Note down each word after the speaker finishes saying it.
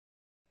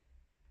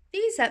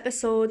These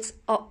episodes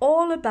are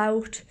all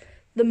about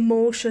the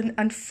motion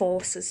and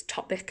forces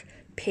topic,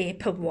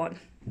 paper 1.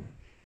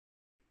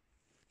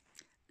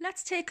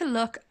 Let's take a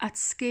look at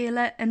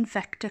scalar and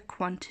vector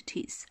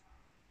quantities.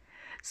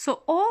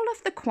 So all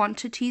of the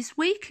quantities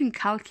we can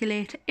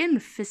calculate in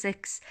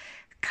physics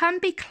can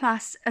be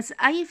classed as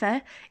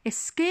either a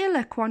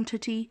scalar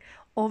quantity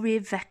or a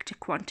vector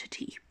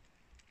quantity.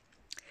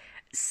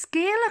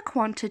 Scalar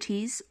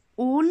quantities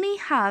only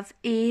have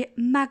a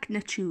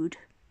magnitude.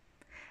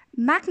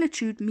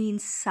 Magnitude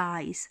means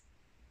size.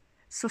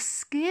 So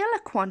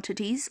scalar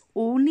quantities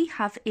only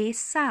have a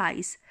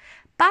size.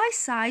 By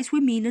size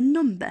we mean a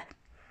number.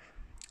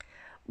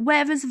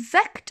 Whereas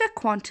vector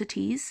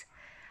quantities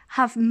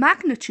have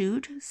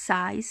magnitude,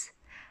 size,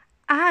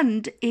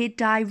 and a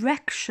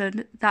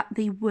direction that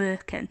they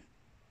work in.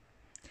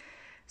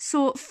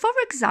 So for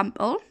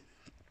example,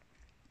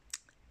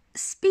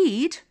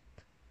 speed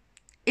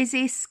is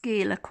a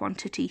scalar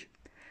quantity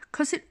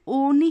because it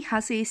only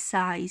has a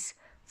size.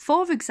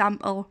 For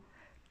example,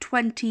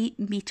 20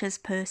 meters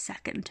per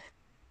second.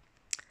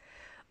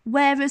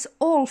 Whereas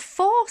all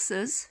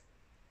forces,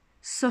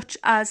 such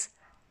as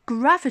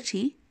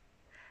gravity,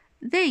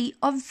 they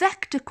are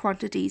vector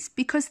quantities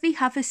because they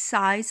have a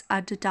size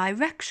and a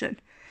direction.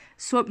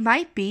 So it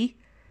might be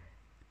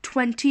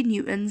 20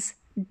 newtons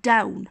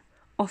down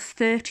or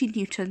 30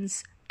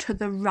 newtons to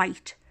the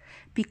right.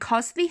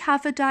 Because they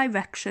have a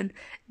direction,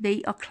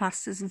 they are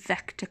classed as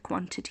vector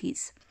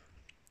quantities.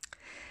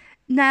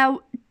 Now,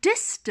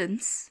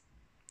 distance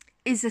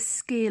is a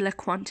scalar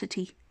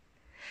quantity,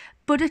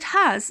 but it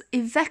has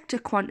a vector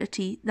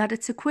quantity that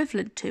it's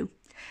equivalent to,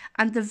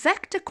 and the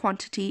vector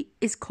quantity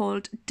is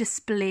called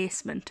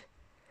displacement.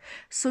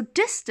 So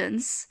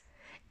distance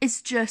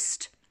is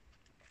just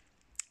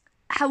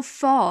how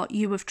far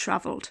you have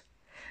travelled.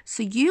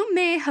 So you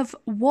may have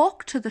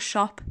walked to the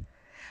shop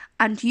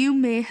and you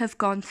may have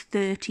gone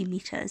 30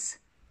 metres.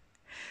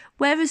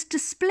 Whereas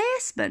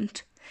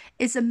displacement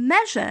is a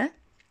measure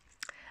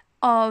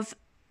of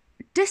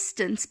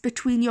distance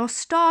between your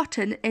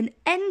starting and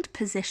end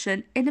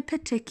position in a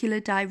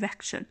particular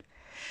direction.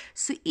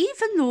 So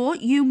even though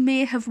you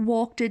may have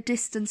walked a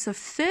distance of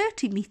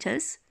 30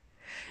 metres,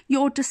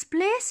 your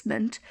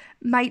displacement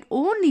might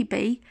only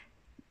be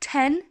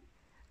 10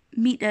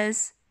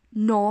 metres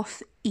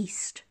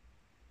north-east,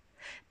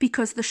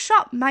 because the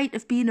shop might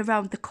have been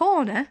around the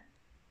corner,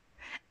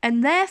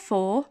 and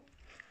therefore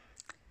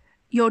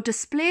your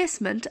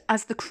displacement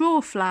as the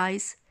crow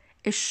flies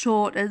is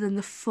shorter than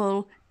the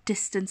full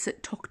distance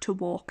it took to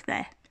walk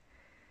there.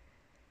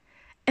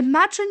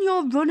 Imagine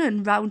you're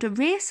running round a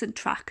racing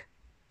track.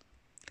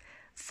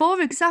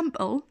 For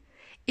example,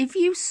 if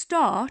you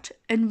start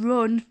and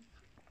run,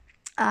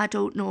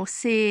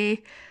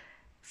 say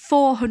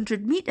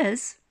 400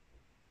 metres,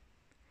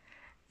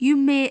 you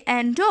may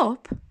end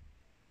up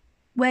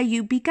where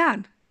you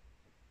began.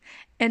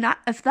 And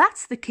if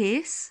that's the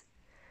case,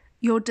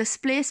 your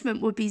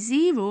displacement would be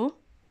 0,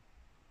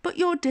 but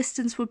your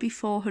distance would be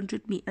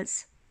 400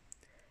 metres.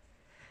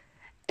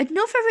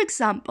 Another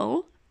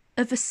example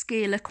of a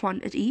scalar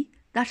quantity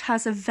that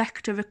has a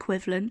vector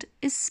equivalent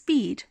is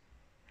speed.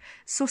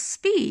 So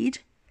speed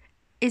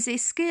is a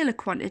scalar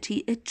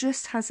quantity, it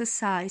just has a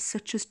size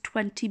such as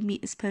 20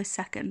 metres per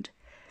second.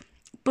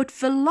 But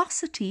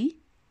velocity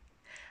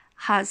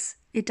has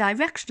a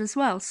direction as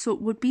well, so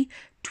it would be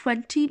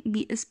 20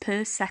 metres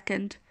per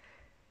second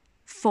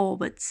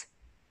forwards.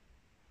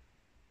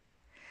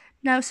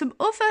 Now, some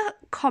other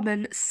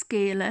common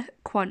scalar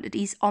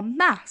quantities are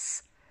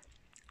mass.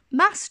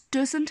 Mass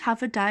doesn't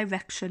have a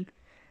direction.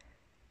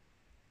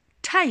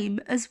 Time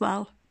as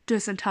well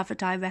doesn't have a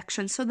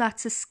direction, so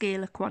that's a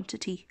scalar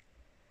quantity.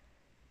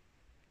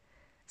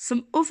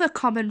 Some other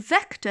common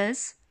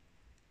vectors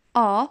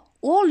are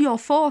all your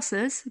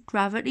forces: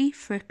 gravity,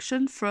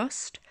 friction,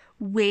 thrust,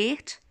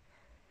 weight,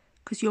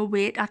 because your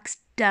weight acts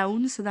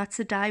down, so that's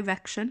a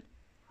direction,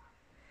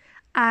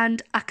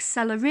 and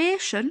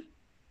acceleration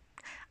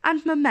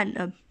and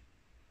momentum.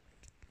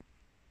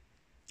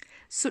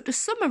 So to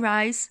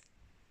summarise,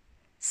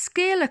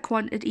 scalar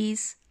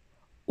quantities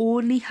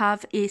only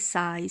have a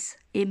size,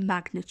 a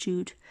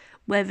magnitude,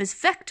 whereas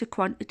vector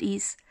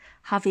quantities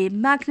have a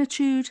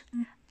magnitude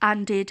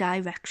and a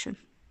direction.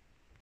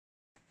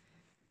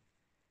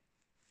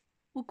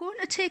 We're going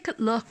to take a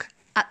look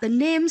at the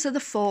names of the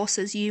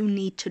forces you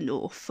need to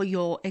know for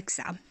your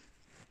exam.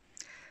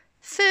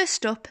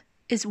 First up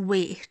is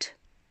weight.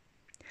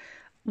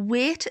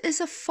 Weight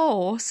is a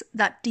force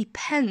that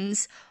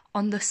depends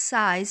on the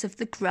size of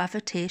the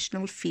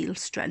gravitational field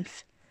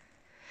strength.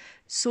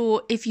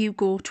 So if you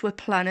go to a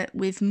planet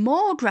with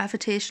more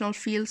gravitational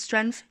field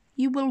strength,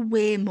 you will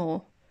weigh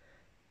more.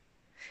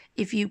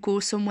 If you go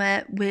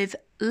somewhere with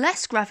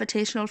less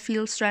gravitational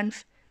field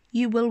strength,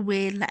 you will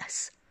weigh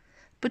less.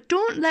 But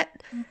don't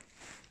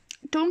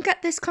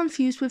get this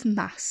confused with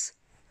mass.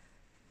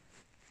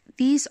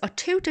 These are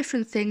two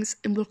different things,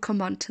 and we'll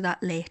come on to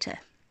that later.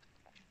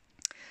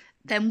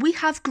 Then we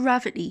have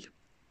gravity.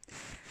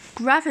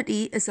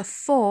 Gravity is a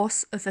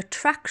force of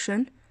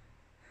attraction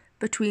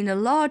between a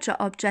larger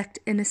object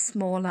and a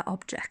smaller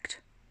object.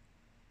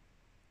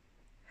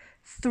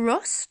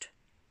 Thrust,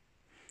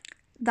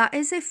 that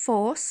is a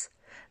force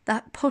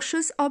that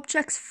pushes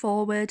objects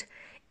forward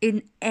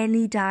in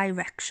any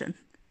direction.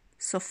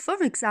 So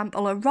for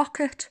example, a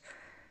rocket,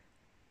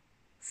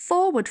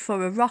 forward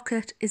for a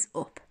rocket is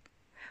up,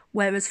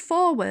 whereas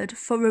forward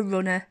for a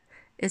runner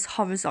is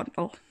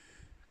horizontal.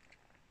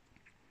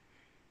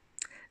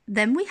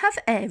 Then we have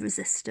air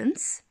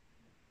resistance.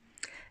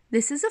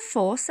 This is a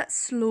force that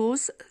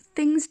slows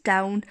things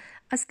down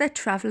as they're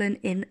travelling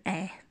in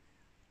air.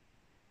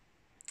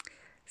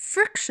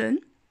 Friction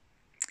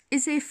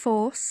is a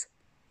force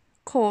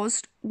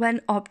caused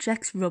when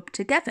objects rub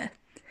together,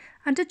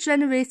 and it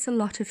generates a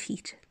lot of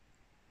heat.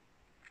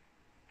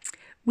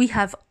 We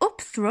have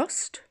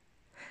upthrust,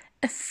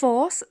 a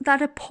force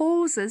that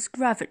opposes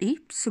gravity,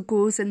 so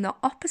goes in the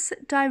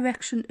opposite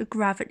direction of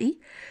gravity,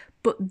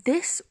 but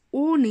this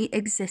only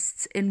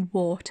exists in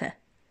water.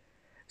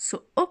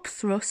 So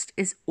upthrust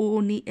is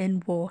only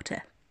in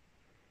water.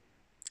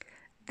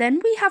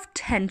 Then we have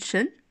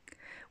tension,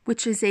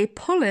 which is a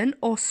pulling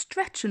or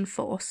stretching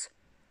force.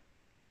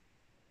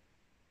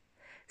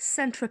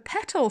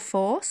 Centripetal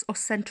force, or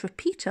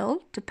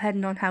centripetal,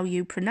 depending on how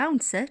you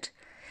pronounce it,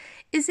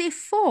 is a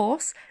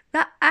force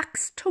that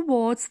acts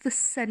towards the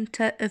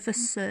centre of a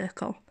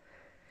circle,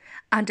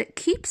 and it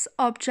keeps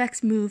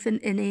objects moving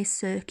in a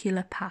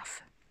circular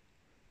path.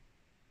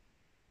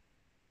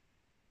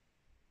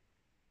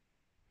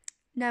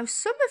 Now,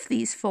 some of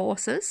these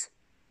forces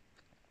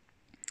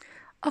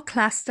are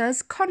classed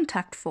as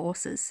contact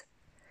forces.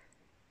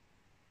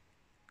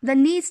 There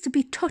needs to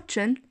be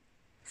touching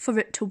for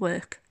it to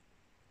work,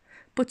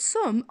 but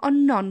some are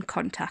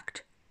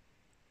non-contact.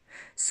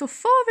 So,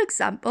 for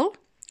example,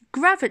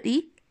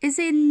 gravity is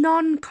a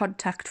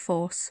non-contact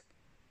force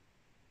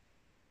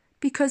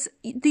because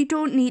they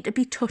don't need to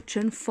be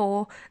touching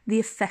for the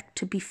effect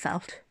to be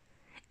felt.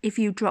 If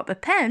you drop a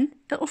pen,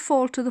 it'll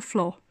fall to the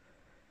floor.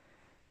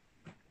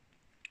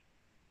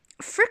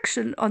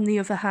 Friction, on the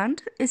other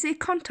hand, is a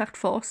contact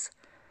force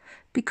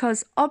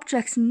because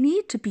objects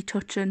need to be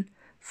touching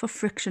for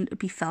friction to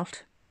be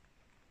felt.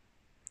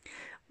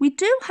 We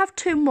do have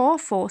two more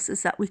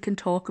forces that we can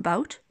talk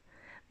about,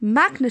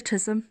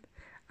 magnetism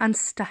and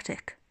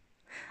static,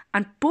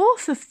 and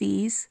both of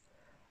these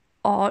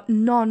are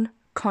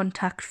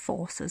non-contact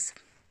forces.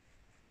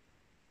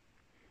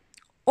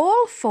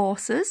 All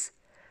forces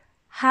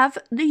have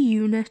the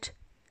unit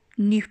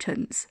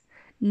newtons,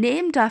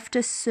 named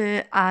after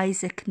Sir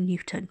Isaac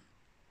Newton.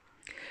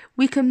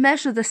 We can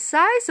measure the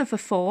size of a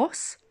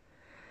force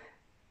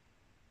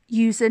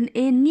using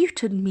a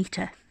Newton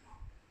meter.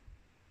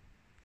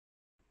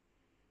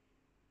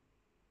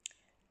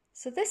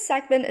 So this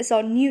segment is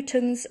on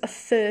Newton's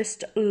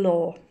first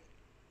law.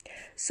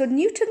 So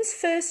Newton's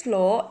first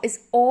law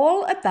is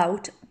all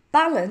about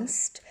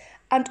balanced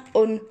and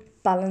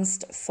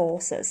unbalanced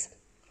forces.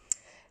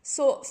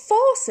 So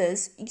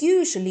forces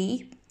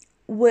usually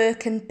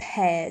work in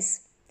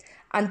pairs,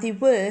 and they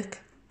work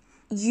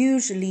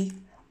usually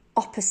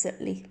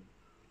oppositely.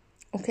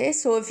 Okay,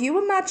 so if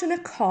you imagine a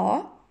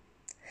car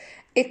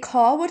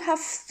would have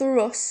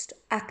thrust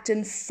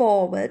acting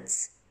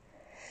forwards,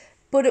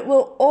 but it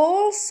will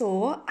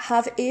also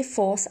have a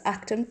force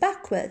acting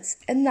backwards,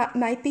 and that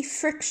might be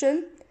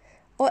friction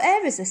or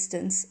air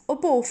resistance, or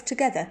both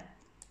together.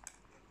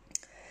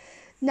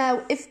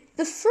 Now, if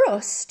the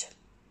thrust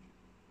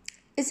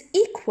is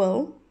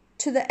equal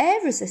to the air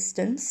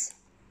resistance,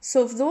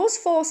 so if those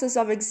forces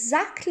are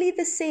exactly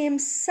the same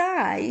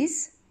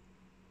size,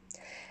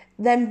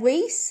 then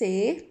we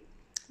say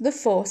the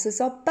forces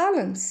are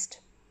balanced.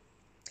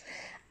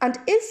 And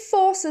if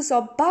forces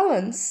are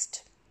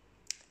balanced,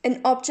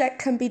 an object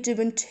can be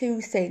doing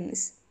two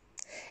things.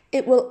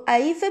 It will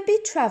either be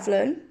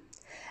travelling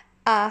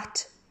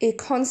at a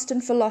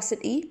constant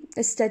velocity,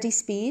 a steady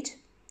speed,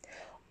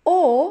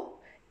 or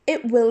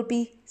it will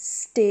be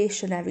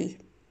stationary.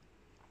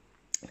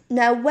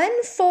 Now,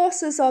 when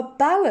forces are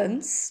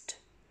balanced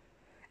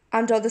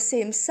and are the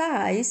same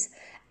size,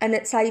 and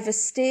it's either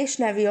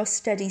stationary or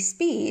steady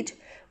speed,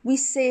 we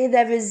say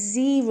there is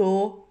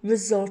zero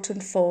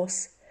resultant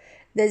force.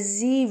 There's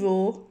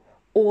zero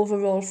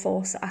overall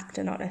force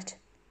acting on it.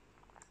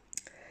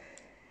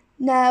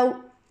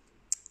 Now,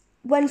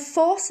 when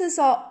forces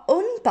are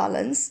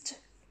unbalanced,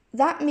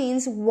 that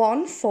means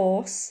one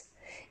force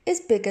is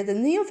bigger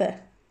than the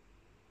other.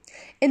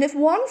 And if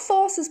one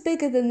force is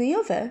bigger than the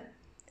other,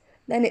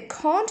 then it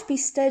can't be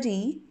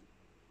steady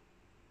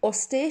or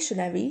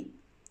stationary.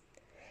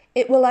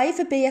 It will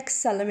either be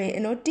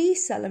accelerating or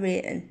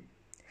decelerating.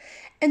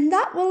 And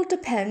that will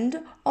depend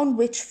on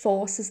which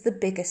force is the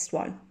biggest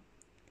one.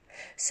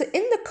 So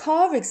in the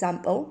car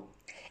example,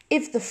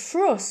 if the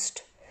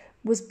thrust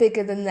was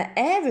bigger than the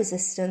air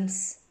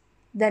resistance,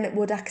 then it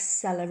would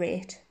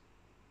accelerate.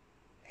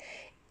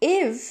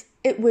 If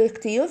it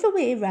worked the other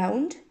way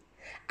around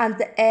and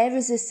the air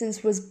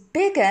resistance was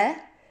bigger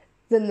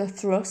than the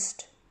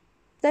thrust,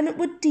 then it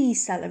would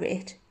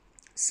decelerate.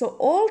 So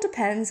all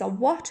depends on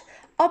what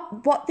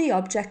the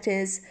object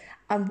is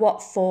and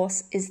what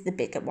force is the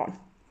bigger one.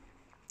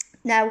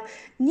 Now,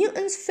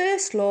 Newton's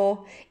first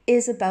law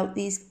is about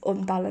these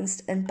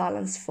unbalanced and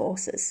balanced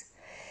forces.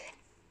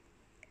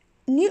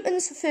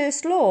 Newton's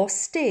first law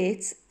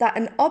states that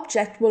an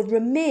object will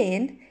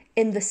remain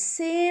in the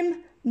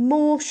same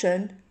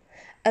motion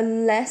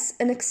unless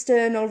an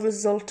external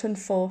resultant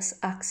force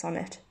acts on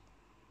it.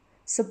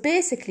 So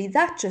basically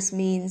that just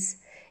means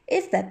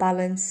if they're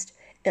balanced,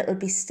 it'll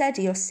be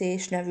steady or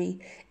stationary.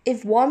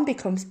 If one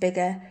becomes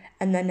bigger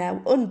and they're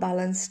now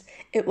unbalanced,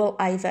 it will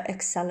either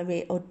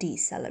accelerate or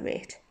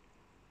decelerate.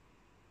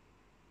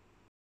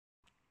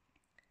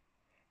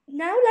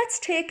 Now let's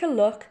take a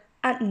look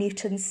at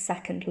Newton's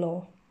second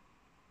law.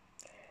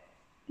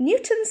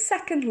 Newton's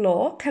second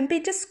law can be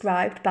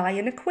described by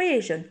an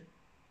equation.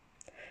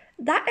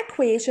 That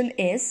equation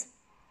is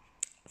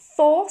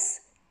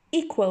force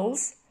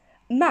equals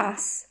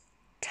mass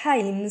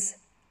times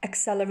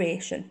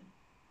acceleration.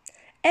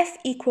 F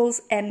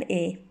equals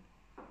ma.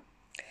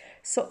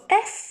 So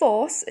F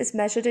force is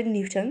measured in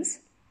newtons,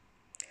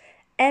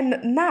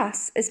 m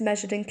mass is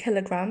measured in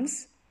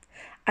kilograms,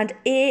 and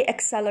a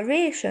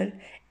acceleration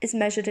is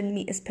measured in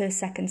meters per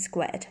second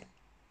squared.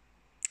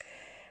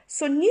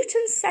 So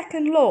Newton's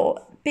second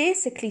law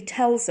basically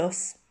tells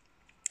us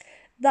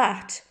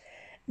that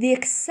the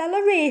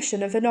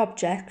acceleration of an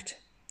object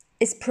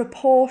is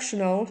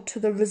proportional to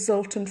the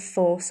resultant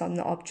force on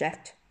the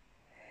object.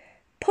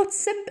 Put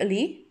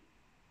simply,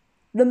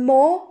 the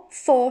more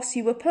force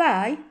you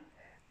apply,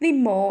 the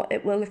more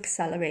it will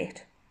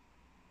accelerate.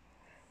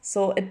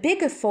 So a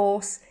bigger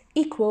force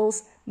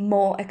equals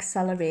more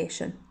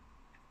acceleration.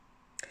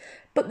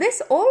 But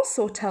this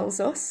also tells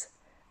us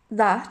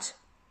that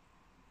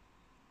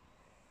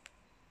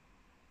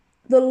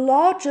the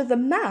larger the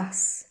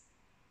mass,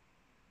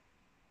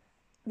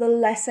 the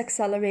less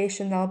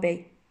acceleration there'll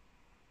be.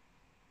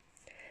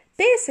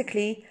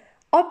 Basically,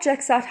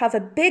 objects that have a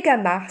bigger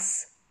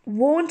mass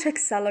won't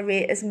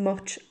accelerate as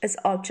much as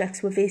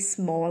objects with a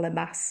smaller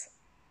mass.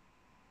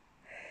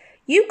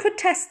 You could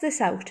test this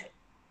out.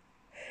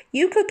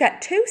 You could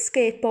get two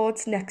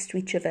skateboards next to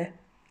each other.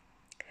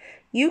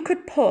 You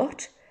could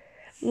put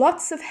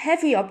lots of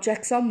heavy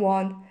objects on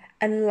one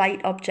and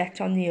light object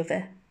on the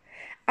other,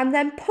 and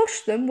then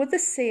push them with the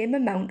same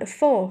amount of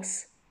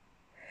force.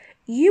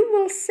 You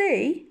will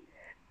see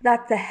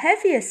that the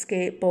heavier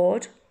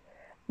skateboard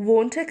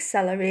won't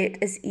accelerate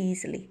as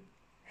easily.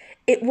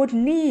 It would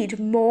need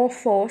more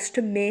force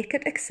to make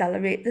it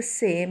accelerate the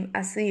same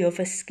as the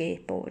other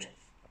skateboard.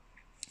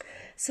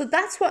 So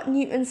that's what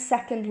Newton's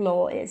second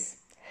law is.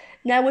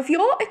 Now, if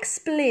you're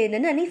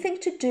explaining anything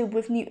to do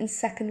with Newton's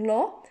second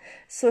law,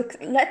 so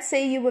let's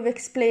say you were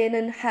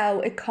explaining how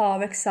a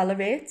car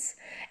accelerates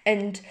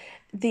and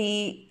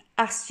they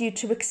asked you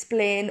to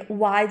explain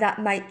why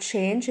that might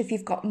change if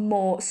you've got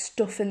more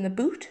stuff in the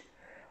boot.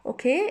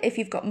 Okay, if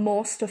you've got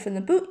more stuff in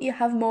the boot, you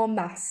have more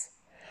mass.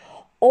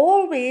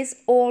 Always,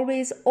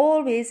 always,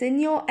 always in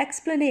your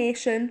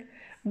explanation,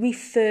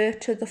 refer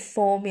to the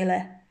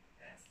formula.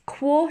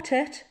 Quote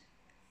it,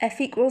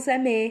 F equals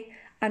ma,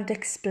 and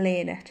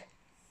explain it.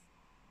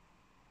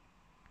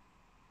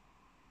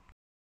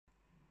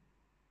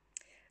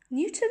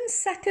 Newton's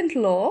second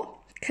law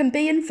can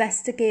be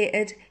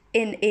investigated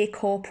in a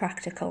core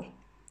practical.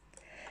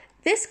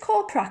 This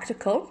core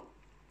practical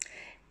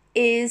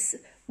is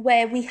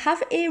where we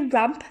have a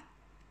ramp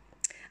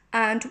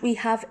and we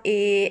have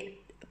a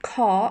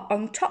car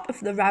on top of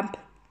the ramp,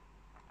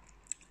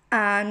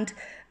 and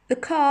the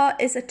car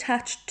is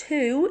attached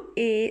to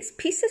a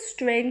piece of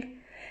string,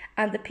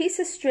 and the piece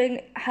of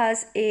string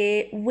has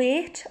a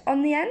weight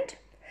on the end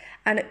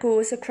and it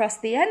goes across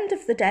the end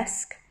of the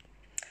desk,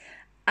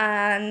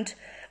 and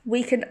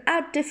we can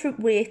add different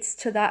weights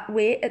to that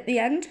weight at the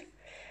end,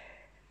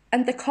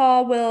 and the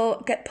car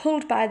will get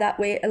pulled by that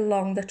weight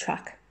along the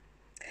track.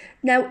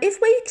 Now,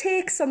 if we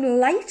take some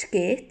light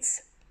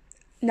gates,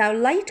 now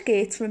light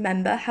gates,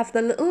 remember, have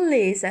the little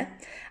laser,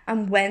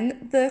 and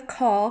when the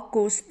car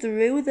goes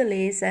through the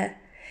laser,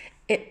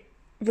 it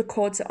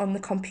records it on the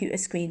computer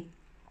screen.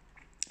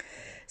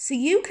 So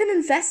you can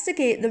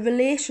investigate the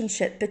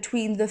relationship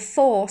between the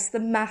force, the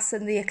mass,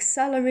 and the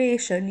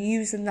acceleration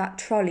using that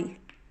trolley.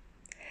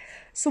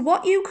 So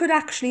what you could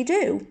actually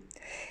do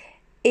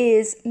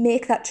is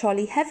make that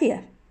trolley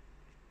heavier.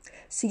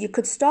 So you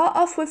could start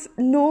off with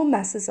no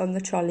masses on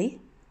the trolley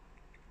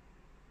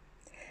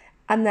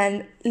and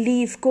then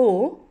leave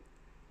go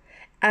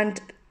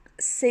and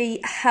see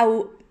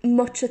how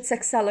much its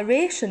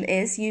acceleration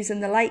is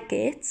using the light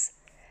gates.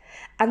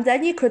 And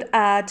then you could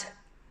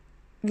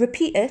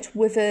repeat it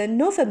with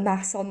another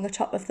mass on the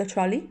top of the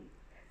trolley.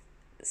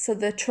 So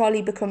the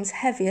trolley becomes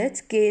heavier,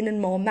 it's gaining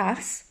more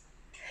mass,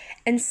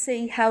 and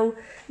see how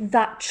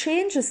that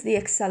changes the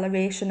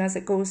acceleration as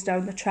it goes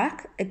down the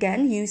track,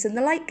 again using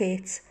the light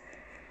gates.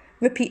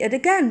 Repeat it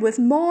again with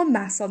more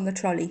mass on the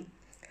trolley.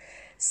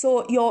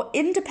 So your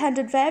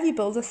independent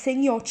variable, the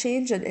thing you're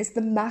changing, is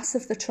the mass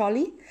of the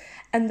trolley,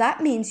 and that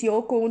means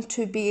you're going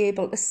to be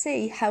able to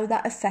see how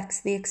that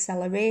affects the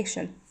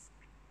acceleration.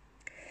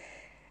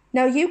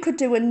 Now you could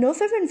do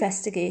another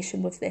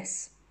investigation with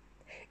this.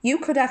 You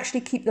could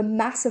actually keep the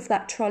mass of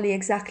that trolley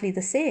exactly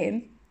the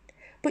same,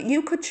 but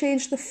you could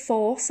change the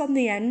force on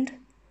the end.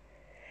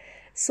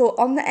 So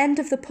on the end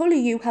of the pulley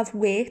you have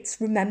weights.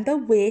 Remember,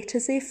 weight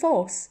is a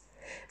force.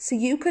 So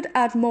you could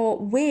add more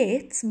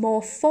weights,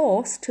 more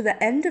force to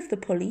the end of the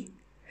pulley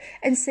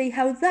and see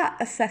how that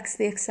affects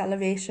the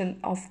acceleration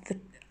of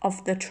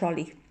the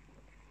trolley.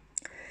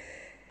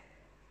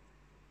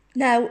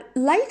 Now,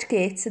 light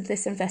gates in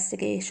this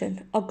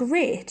investigation are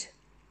great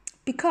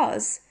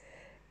because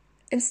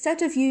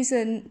instead of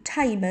using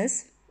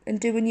timers and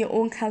doing your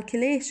own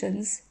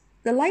calculations,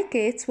 the light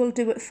gates will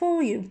do it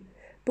for you.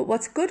 But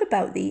what's good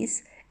about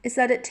these is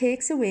that it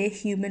takes away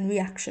human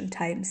reaction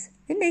times.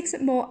 It makes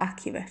it more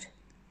accurate.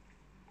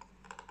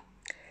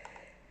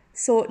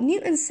 So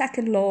Newton's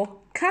second law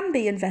can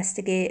be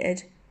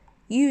investigated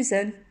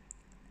using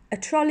a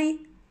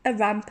trolley, a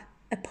ramp,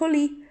 a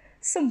pulley,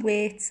 some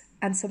weights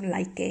and some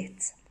light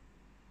gates.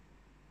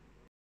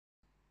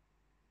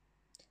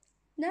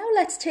 Now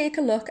let's take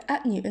a look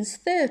at Newton's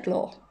third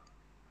law.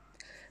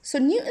 So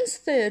Newton's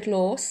third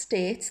law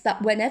states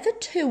that whenever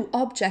two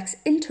objects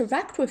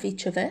interact with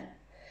each other,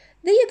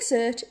 they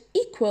exert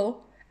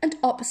equal and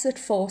opposite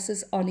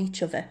forces on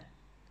each other.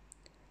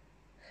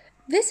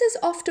 This is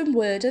often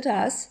worded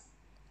as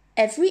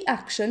every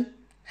action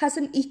has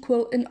an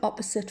equal and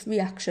opposite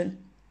reaction.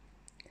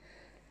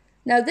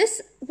 Now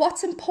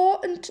what's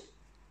important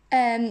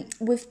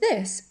with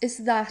this is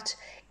that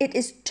it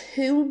is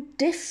two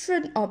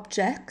different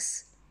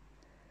objects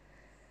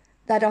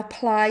that are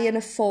applying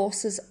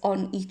forces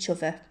on each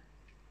other.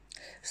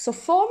 So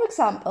for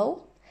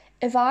example,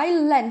 if I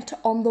leant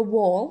on the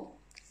wall,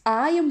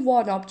 I am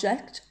one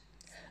object,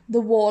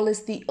 the wall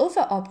is the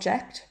other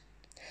object.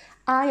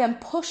 I am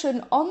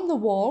pushing on the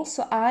wall,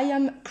 so I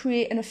am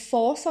creating a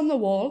force on the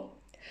wall,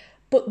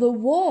 but the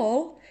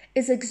wall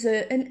is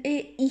exerting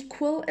an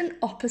equal and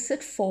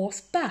opposite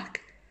force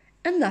back,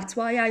 and that's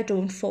why I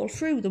don't fall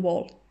through the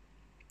wall.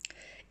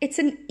 It's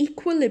an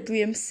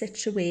equilibrium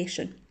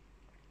situation.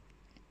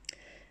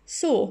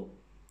 So,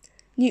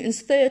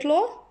 Newton's third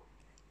law,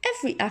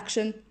 every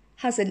action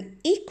has an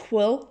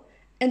equal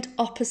and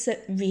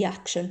opposite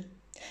reaction,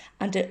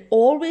 and it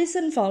always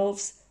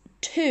involves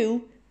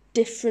two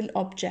different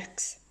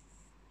objects.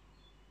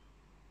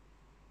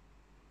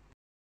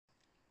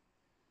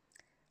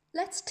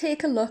 Let's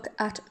take a look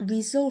at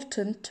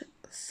resultant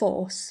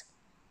force.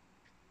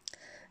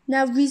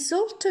 Now,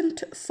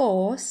 resultant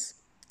force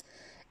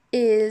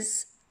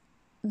is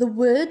the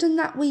wording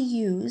that we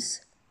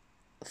use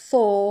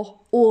for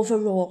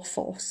overall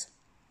force.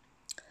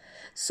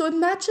 So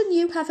imagine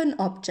you have an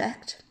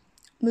object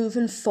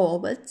moving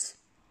forwards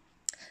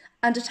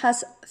and it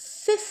has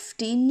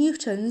 50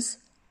 newtons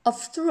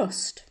of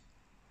thrust.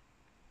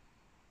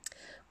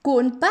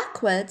 Going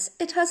backwards,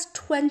 it has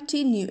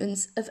 20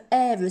 newtons of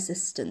air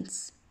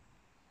resistance.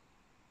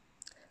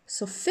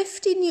 So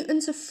 50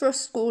 newtons of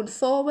thrust going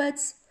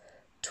forwards,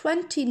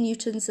 20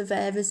 newtons of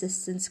air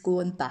resistance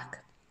going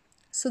back.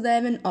 So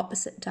they're in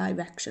opposite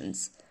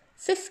directions.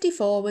 50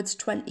 forwards,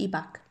 20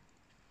 back.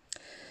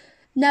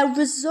 Now,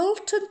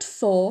 resultant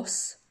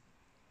force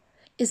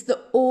is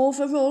the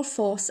overall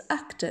force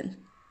acting.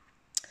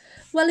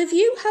 Well, if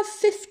you have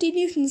 50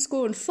 newtons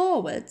going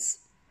forwards,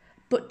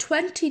 but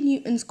 20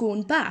 newtons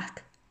going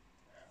back,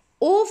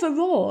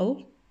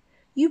 overall,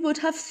 you would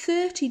have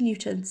 30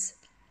 newtons.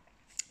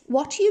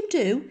 What you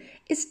do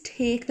is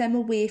take them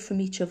away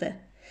from each other.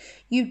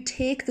 You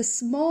take the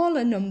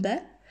smaller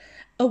number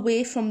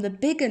away from the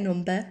bigger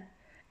number,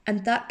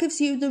 and that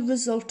gives you the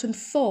resultant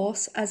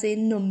force as a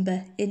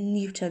number in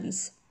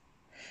newtons.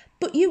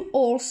 But you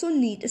also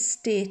need to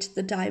state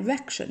the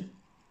direction,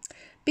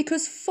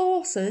 because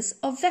forces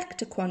are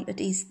vector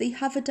quantities, they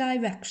have a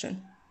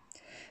direction.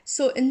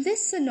 So in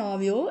this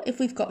scenario, if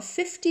we've got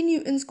 50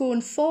 newtons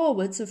going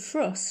forwards of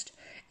thrust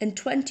and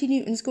 20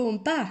 newtons going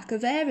back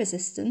of air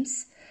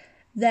resistance,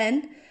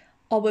 then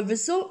our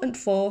resultant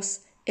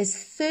force is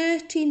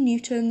 30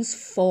 newtons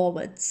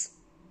forwards.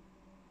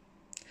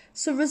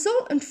 So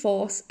resultant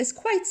force is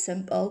quite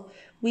simple.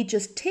 We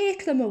just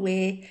take them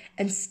away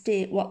and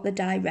state what the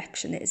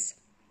direction is.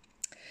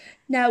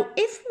 Now,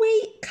 if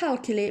we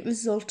calculate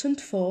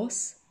resultant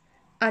force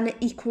and it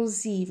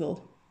equals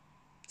 0.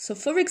 So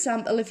for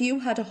example, if you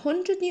had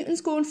 100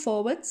 newtons going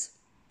forwards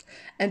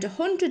and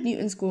 100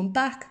 newtons going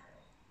back,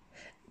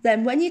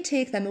 then when you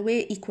take them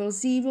away it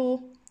equals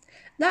 0.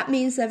 That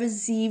means there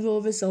is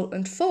 0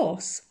 resultant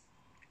force.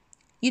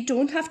 You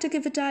don't have to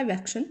give a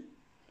direction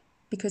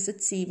because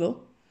it's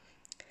 0.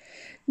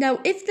 Now,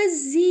 if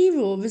there's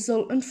 0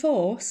 resultant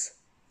force,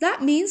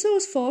 that means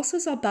those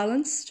forces are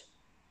balanced.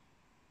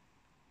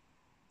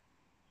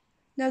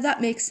 Now,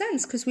 that makes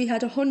sense because we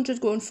had 100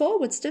 going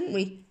forwards, didn't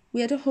we?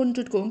 We had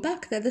 100 going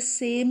back. They're the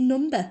same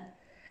number,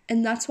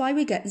 and that's why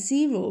we get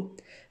 0.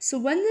 So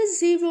when there's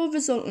 0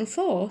 resultant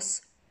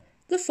force,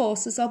 the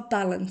forces are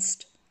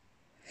balanced.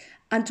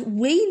 And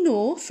we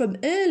know from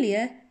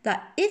earlier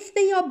that if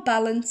they are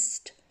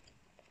balanced,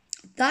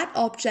 that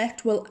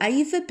object will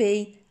either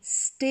be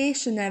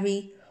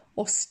stationary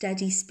or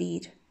steady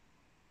speed.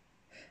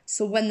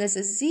 So when there's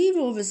a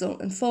zero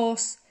resultant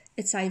force,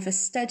 it's either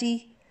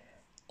steady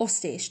or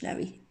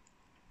stationary.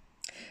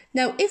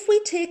 Now, if we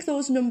take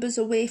those numbers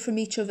away from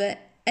each other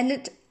and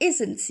it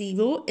isn't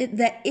zero,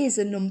 there is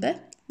a number,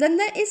 then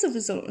there is a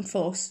resultant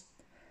force.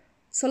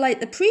 So like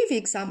the previous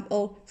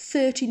example,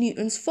 30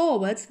 newtons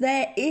forwards,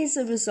 there is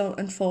a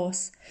resultant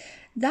force.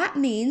 That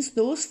means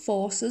those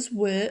forces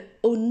were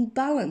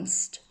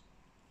unbalanced.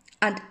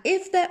 And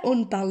if they're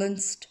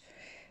unbalanced,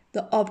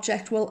 the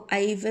object will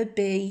either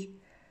be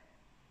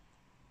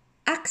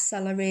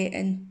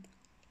accelerating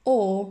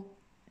or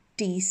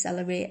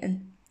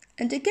decelerating.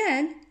 And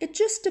again, it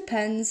just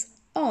depends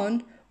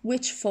on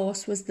which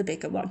force was the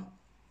bigger one.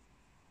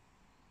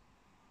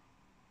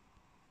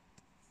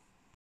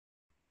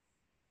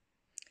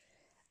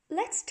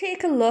 Let's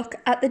take a look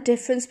at the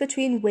difference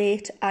between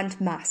weight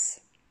and mass.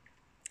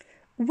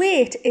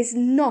 Weight is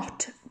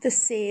not the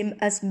same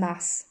as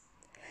mass.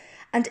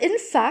 And in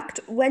fact,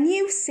 when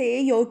you say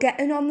you're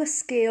getting on the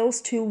scales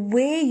to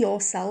weigh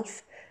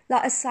yourself,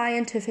 that is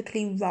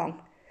scientifically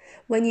wrong.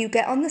 When you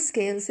get on the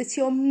scales, it's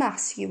your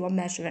mass you are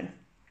measuring.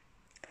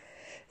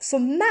 So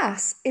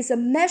mass is a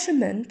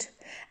measurement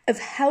of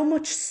how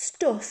much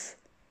stuff,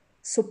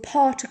 so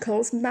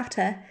particles,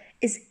 matter,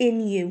 is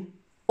in you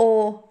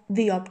or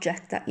the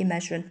object that you're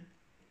measuring.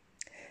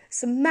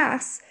 So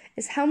mass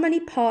is how many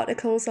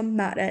particles or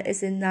matter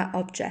is in that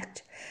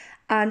object,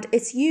 and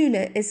its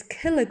unit is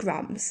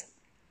kilograms.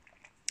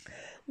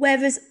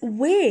 Whereas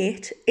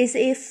weight is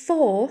a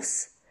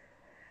force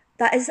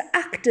that is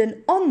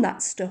acting on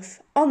that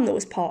stuff, on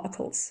those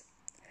particles.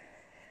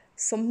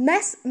 So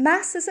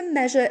mass is a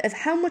measure of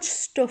how much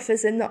stuff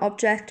is in the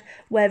object,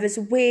 whereas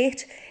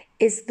weight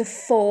is the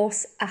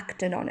force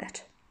acting on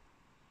it.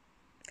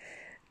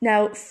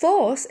 Now,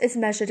 force is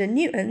measured in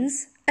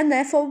newtons, and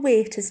therefore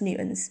weight is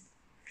newtons.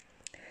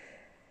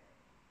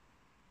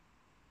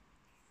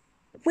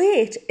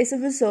 Weight is a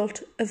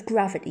result of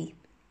gravity.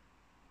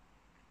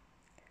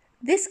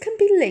 This can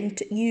be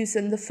linked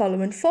using the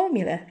following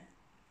formula.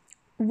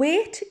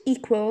 Weight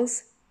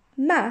equals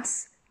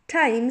mass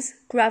times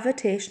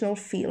gravitational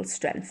field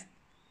strength.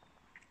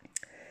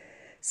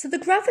 So the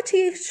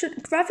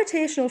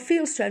gravitational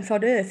field strength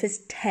on Earth is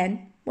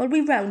 10. Well,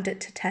 we round it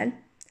to 10.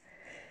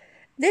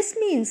 This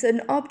means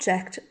an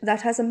object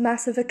that has a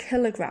mass of a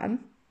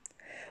kilogram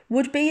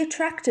would be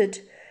attracted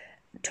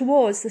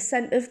towards the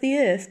centre of the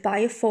Earth by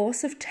a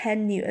force of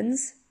 10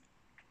 newtons.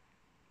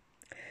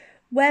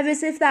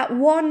 Whereas if that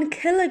 1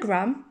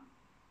 kilogram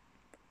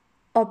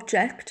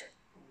object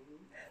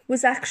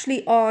was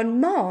actually on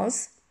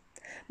Mars,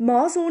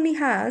 Mars only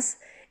has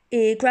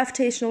a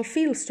gravitational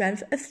field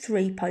strength of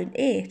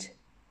 3.8.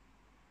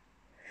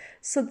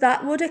 So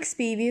that would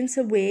experience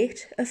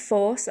a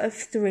force of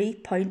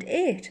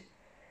 3.8.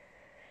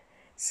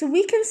 So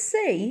we can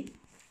see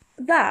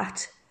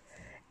that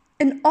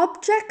an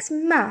object's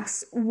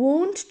mass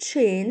won't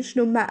change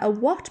no matter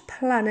what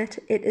planet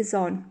it is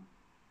on,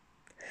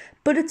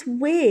 but its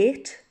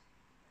weight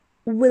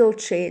will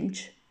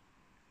change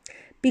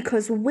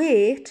because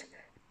weight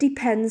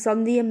depends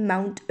on the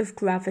amount of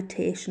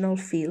gravitational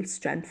field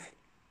strength.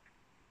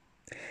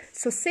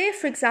 So say,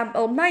 for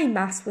example, my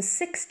mass was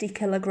 60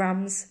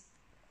 kilograms.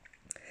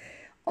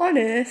 On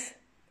Earth,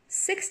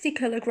 60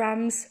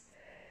 kilograms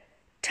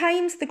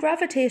times the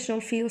gravitational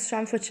field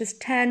strength, which is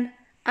 10,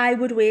 I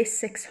would weigh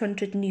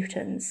 600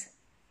 newtons.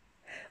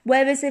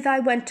 Whereas if I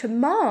went to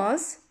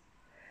Mars,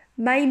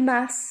 my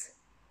mass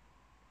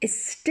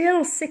is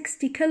still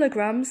 60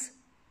 kilograms,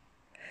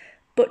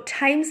 but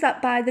times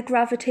that by the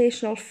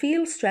gravitational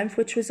field strength,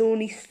 which was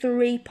only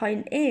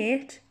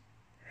 3.8,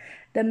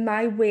 then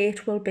my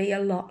weight will be a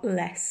lot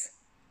less.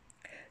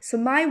 So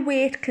my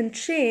weight can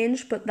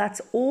change, but that's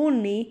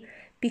only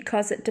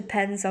because it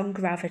depends on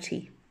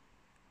gravity.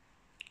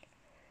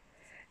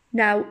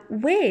 Now,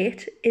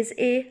 weight is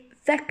a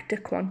vector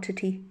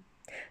quantity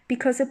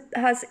because it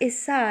has a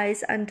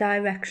size and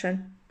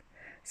direction.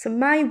 So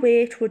my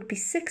weight would be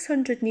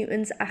 600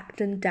 newtons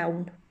acting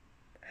down,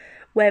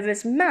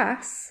 whereas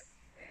mass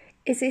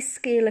is a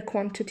scalar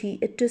quantity.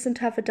 It doesn't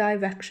have a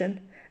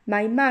direction.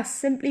 My mass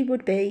simply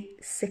would be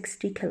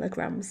 60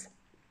 kilograms.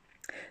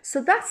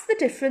 So that's the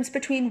difference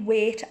between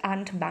weight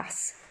and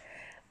mass.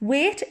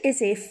 Weight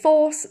is a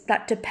force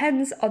that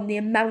depends on the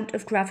amount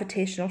of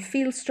gravitational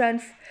field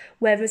strength,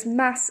 whereas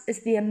mass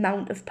is the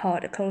amount of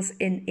particles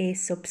in a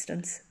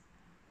substance.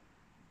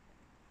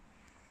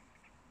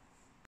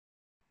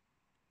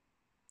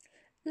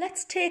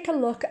 Let's take a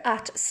look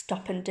at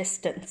stopping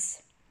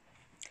distance.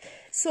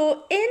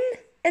 So in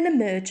an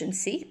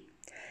emergency,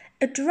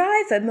 a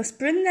driver must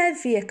bring their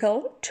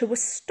vehicle to a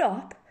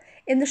stop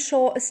in the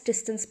shortest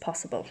distance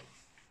possible.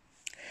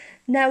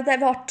 Now,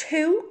 there are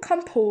two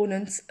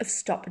components of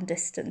stopping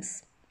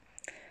distance.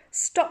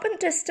 Stopping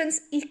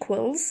distance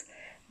equals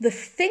the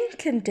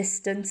thinking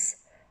distance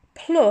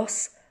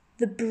plus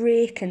the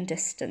braking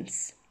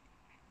distance.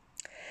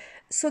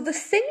 So the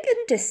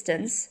thinking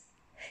distance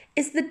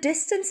is the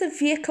distance a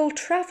vehicle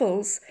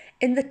travels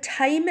in the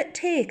time it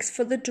takes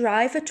for the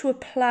driver to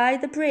apply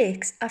the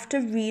brakes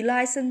after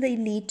realising they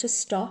need to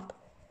stop.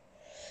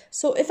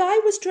 So if I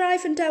was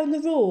driving down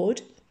the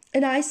road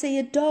and I see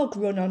a dog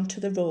run onto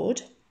the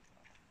road,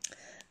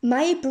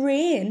 my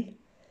brain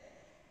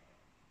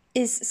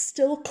is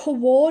still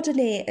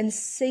coordinating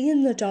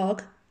seeing the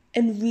dog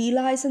and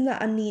realising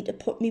that I need to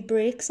put my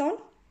brakes on.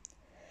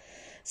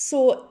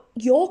 So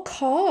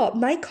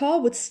my car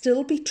would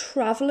still be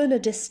travelling a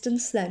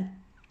distance then.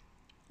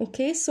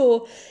 Okay,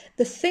 so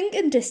the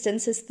thinking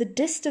distance is the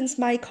distance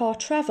my car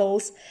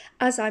travels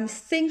as I'm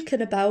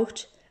thinking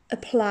about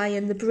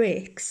applying the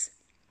brakes.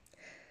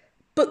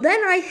 But then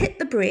I hit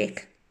the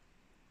brake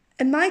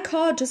and my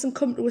car doesn't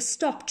come to a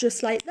stop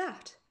just like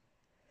that.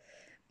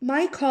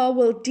 My car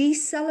will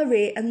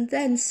decelerate and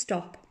then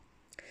stop.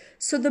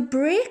 So the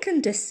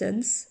braking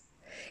distance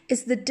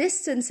is the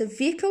distance a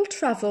vehicle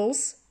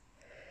travels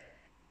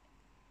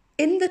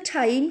in the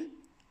time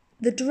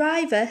the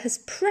driver has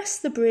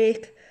pressed the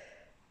brake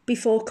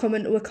before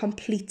coming to a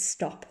complete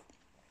stop.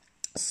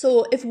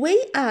 So if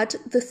we add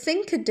the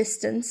thinking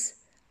distance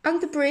and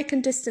the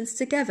braking distance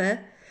together,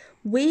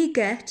 we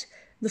get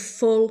the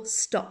full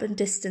stopping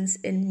distance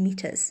in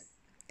meters.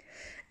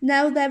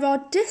 Now there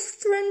are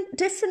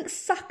different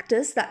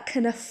factors that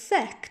can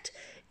affect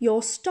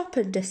your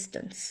stopping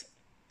distance.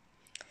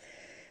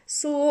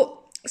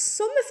 So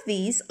some of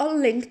these are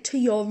linked to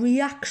your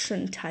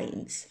reaction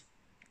times.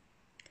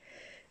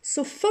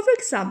 So for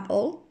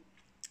example,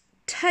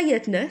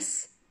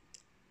 tiredness,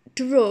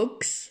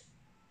 drugs,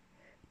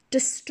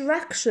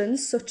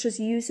 distractions such as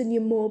using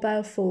your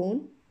mobile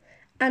phone,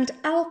 and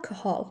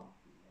alcohol.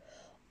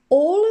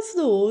 All of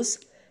those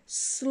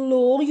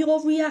slow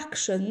your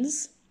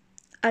reactions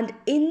and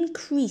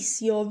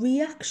increase your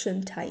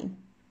reaction time.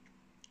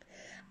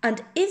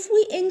 And if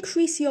we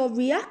increase your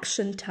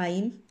reaction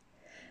time,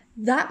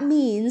 that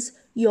means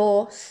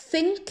your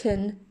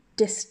thinking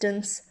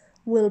distance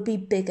will be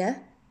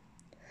bigger.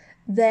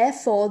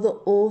 Therefore, the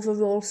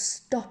overall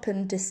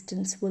stopping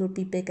distance will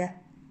be bigger.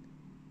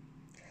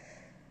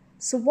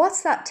 So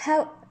what's that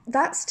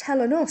that's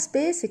telling us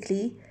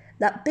basically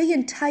that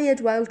being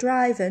tired while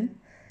driving,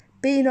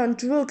 being on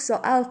drugs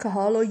or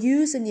alcohol or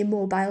using your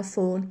mobile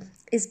phone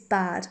is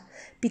bad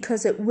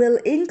because it will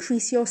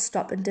increase your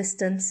stopping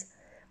distance.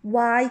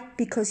 Why?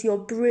 Because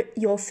your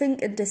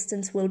thinking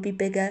distance will be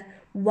bigger.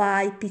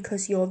 Why?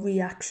 Because your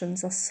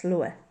reactions are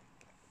slower.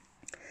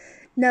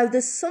 Now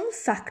there's some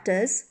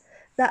factors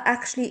that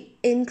actually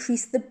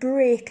increase the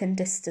braking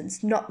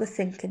distance, not the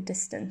thinking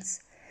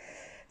distance.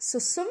 So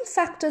some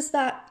factors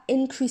that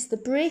increase the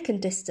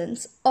braking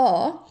distance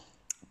are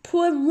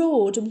poor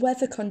road and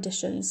weather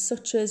conditions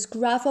such as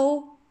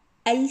gravel,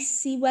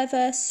 icy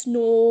weather,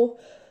 snow,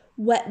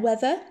 wet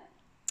weather.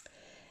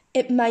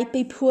 It might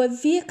be poor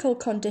vehicle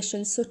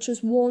conditions such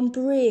as worn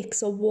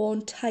brakes or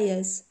worn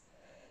tyres.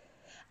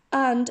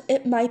 And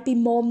it might be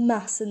more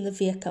mass in the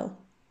vehicle.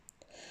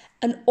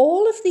 And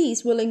all of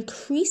these will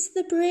increase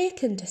the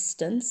braking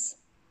distance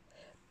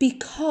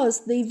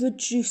because they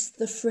reduce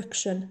the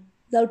friction.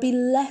 There'll be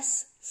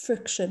less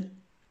friction.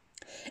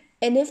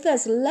 And if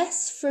there's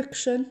less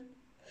friction,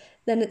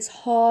 then it's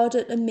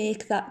harder to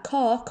make that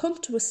car come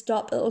to a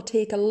stop. It'll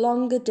take a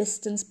longer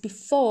distance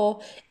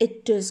before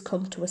it does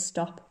come to a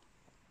stop.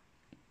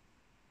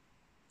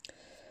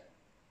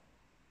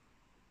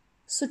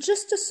 So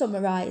just to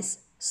summarise,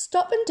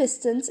 stopping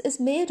distance is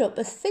made up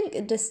of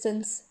thinking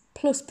distance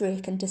plus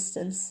braking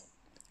distance.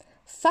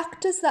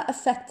 Factors that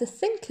affect the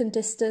thinking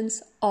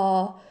distance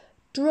are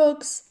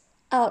drugs,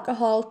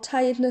 alcohol,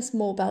 tiredness,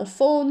 mobile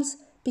phones,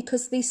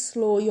 because they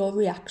slow your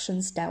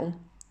reactions down.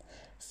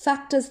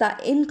 Factors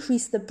that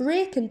increase the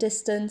braking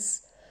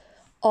distance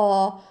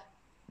are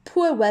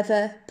poor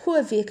weather,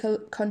 poor vehicle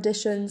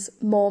conditions,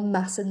 more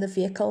mass in the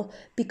vehicle,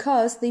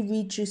 because they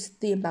reduce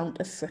the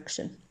amount of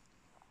friction.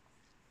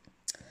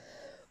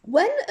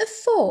 When a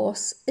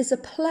force is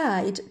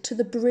applied to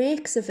the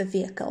brakes of a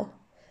vehicle,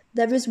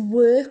 there is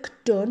work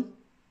done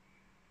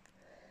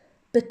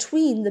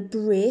between the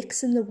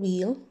brakes and the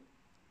wheel,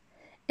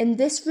 and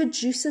this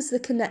reduces the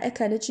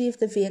kinetic energy of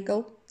the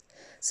vehicle.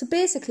 So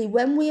basically,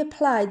 when we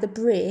apply the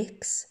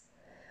brakes,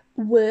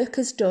 work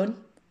is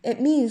done.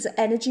 It means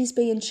energy is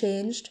being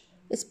changed.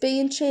 It's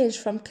being changed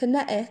from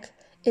kinetic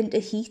into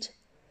heat.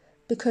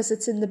 Because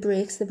it's in the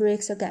brakes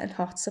are getting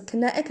hot. So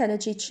kinetic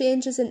energy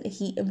changes into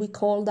heat and we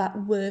call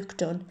that work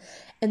done.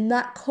 And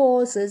that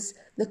causes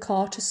the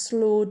car to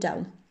slow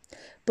down.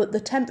 But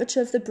the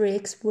temperature of the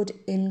brakes would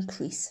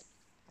increase.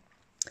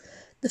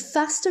 The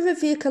faster a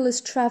vehicle is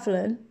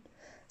travelling,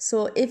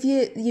 so if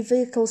your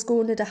vehicle's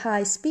going at a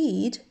high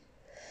speed,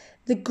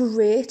 the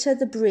greater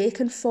the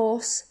braking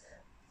force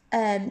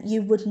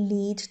you would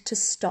need to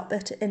stop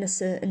it in a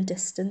certain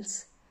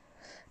distance.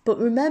 But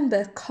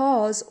remember,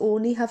 cars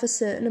only have a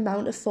certain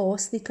amount of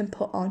force they can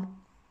put on.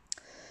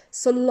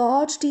 So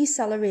large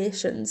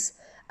decelerations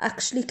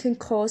actually can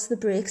cause the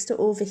brakes to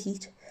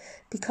overheat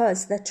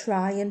because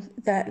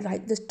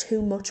there's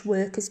too much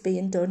work is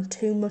being done,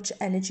 too much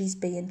energy is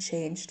being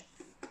changed.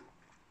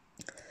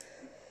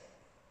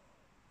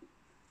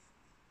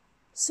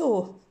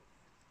 So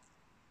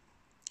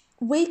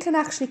we can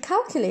actually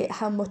calculate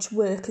how much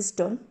work is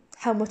done,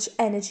 how much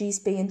energy is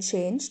being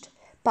changed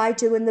by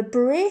doing the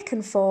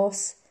braking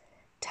force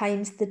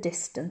times the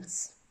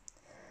distance.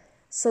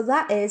 So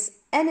that is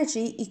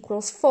energy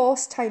equals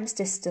force times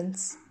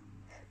distance.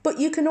 But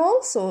you can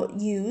also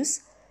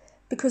use,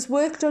 because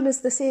work done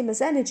is the same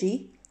as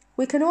energy,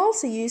 we can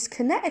also use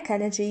kinetic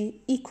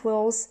energy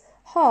equals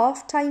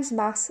half times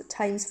mass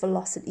times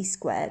velocity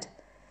squared.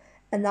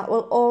 And that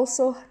will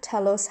also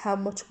tell us how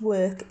much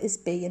work is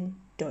being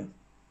done.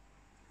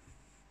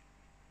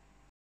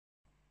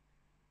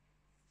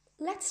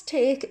 Let's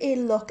take a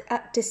look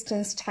at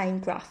distance time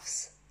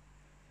graphs.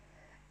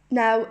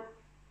 Now,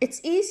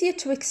 it's easier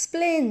to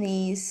explain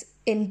these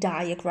in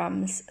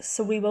diagrams,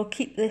 so we will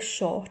keep this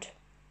short.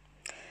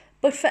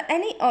 But for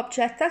any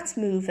object that's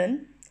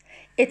moving,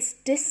 its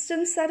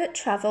distance that it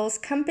travels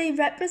can be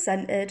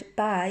represented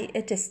by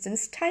a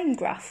distance time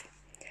graph.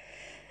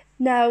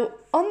 Now,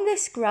 on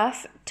this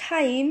graph,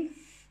 time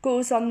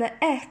goes on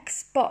the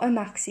x bottom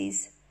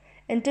axis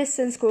and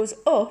distance goes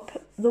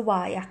up the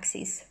y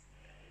axis.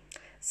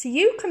 So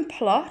you can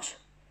plot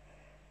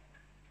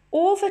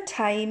over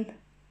time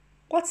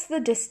what's the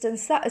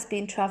distance that has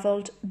been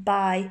travelled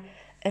by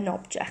an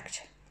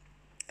object.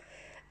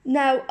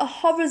 Now, a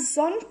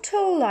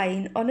horizontal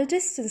line on a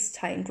distance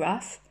time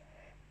graph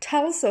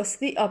tells us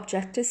the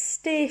object is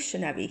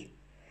stationary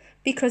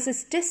because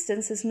its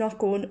distance is not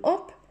going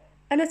up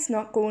and it's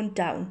not going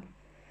down.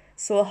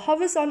 So a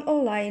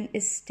horizontal line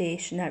is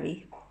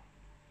stationary.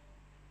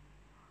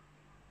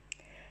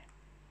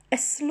 A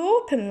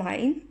sloping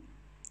line,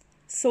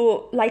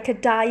 so like a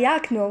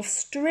diagonal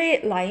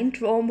straight line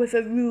drawn with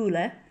a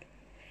ruler,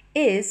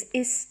 is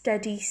a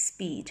steady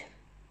speed.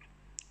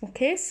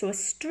 Okay, so a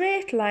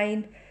straight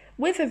line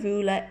with a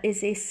ruler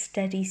is a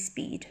steady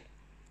speed.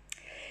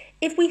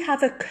 If we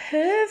have a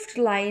curved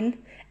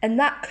line and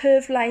that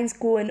curved line's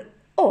going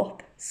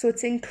up, so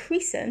it's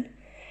increasing,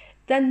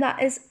 then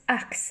that is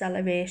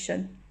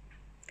acceleration.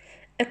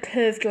 A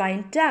curved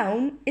line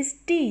down is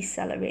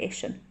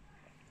deceleration.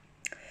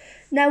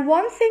 Now,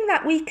 one thing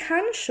that we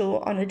can show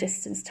on a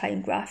distance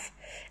time graph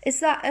is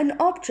that an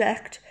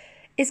object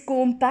is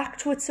going back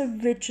to its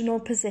original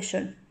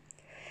position.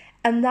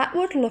 And that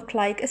would look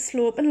like a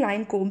sloping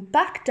line going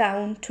back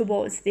down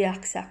towards the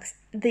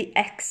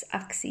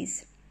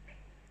x-axis.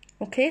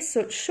 Okay, so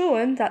it's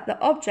showing that the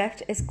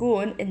object is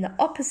going in the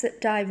opposite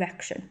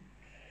direction.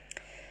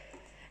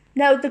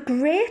 Now, the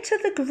greater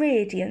the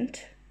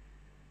gradient,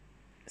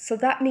 so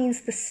that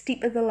means the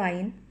steeper the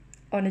line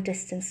on a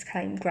distance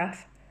time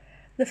graph,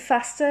 the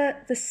faster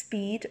the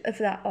speed of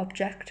that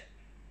object.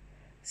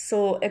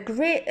 So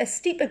a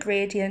steeper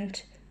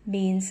gradient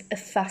means a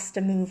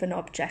faster moving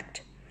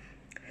object.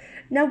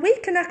 Now we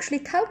can actually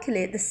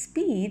calculate the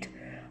speed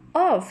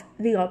of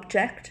the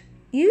object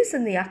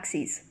using the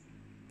axes.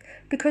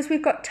 Because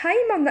we've got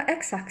time on the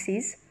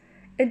x-axis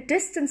and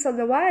distance on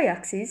the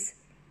y-axis,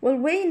 well,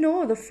 we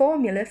know the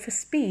formula for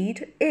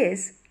speed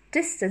is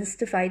distance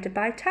divided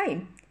by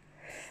time.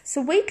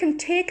 So we can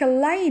take a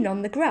line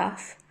on the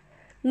graph,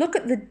 look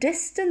at the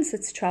distance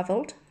it's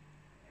travelled,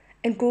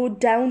 and go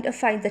down to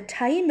find the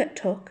time it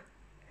took,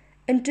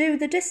 and do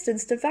the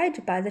distance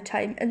divided by the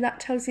time, and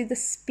that tells you the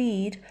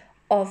speed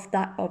of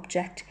that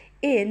object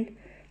in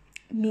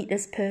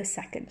meters per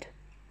second.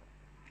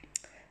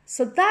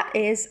 So that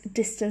is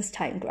distance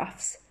time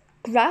graphs.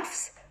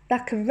 Graphs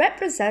that can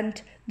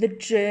represent the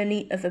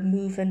journey of a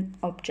moving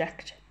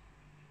object.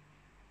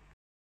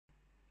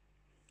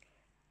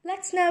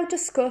 Let's now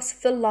discuss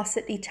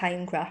velocity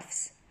time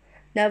graphs.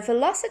 Now,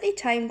 velocity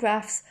time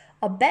graphs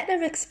are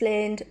better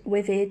explained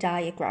with a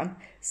diagram,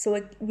 so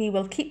we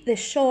will keep this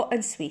short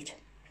and sweet.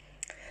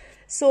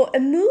 So a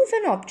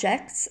moving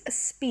object's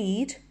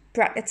speed,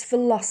 brackets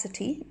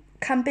velocity,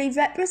 can be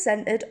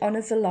represented on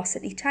a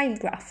velocity time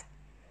graph.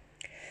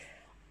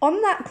 On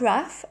that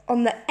graph,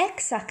 on the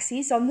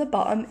x-axis on the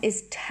bottom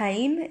is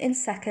time in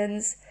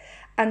seconds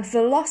and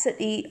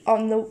velocity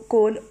on the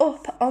going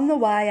up on the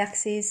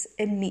y-axis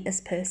in meters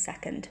per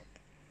second.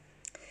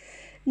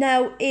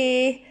 Now,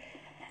 a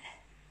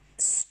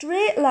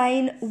straight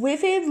line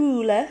with a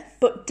ruler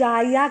but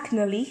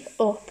diagonally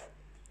up,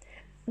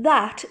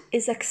 that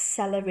is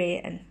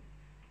accelerating.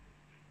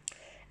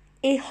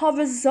 A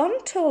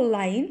horizontal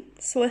line,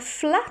 so a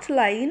flat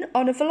line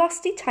on a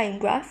velocity time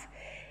graph,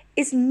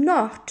 is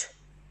not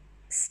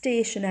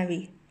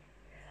stationary.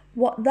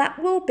 What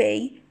that will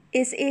be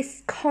is a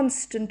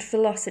constant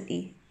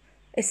velocity,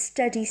 a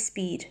steady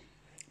speed,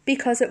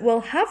 because it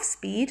will have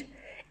speed,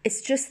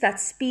 it's just that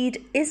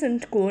speed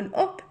isn't going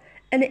up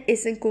and it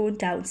isn't going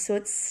down, so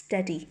it's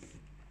steady.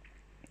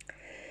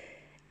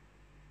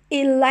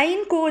 A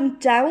line going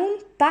down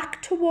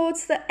back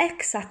towards the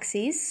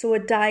x-axis, so a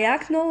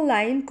diagonal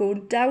line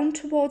going down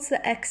towards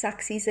the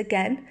x-axis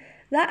again,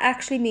 that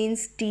actually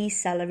means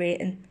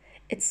decelerating.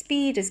 Its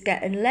speed is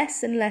getting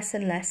less and less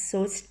and less,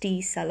 so it's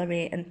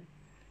decelerating.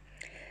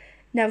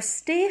 Now,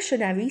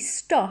 stationary,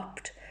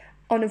 stopped,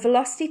 on a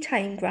velocity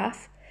time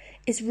graph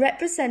is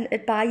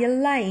represented by a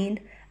line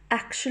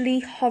actually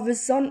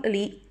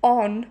horizontally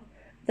on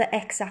the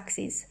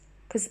x-axis,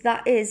 because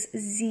that is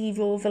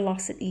zero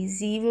velocity,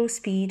 zero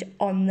speed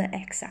on the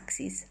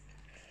x-axis.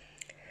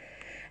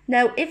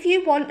 Now, if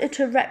you wanted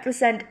to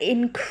represent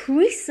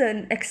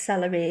increasing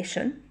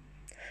acceleration,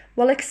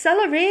 well,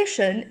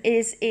 acceleration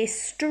is a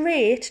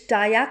straight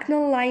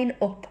diagonal line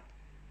up.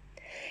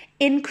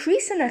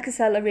 Increasing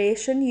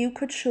acceleration, you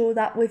could show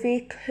that with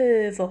a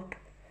curve up.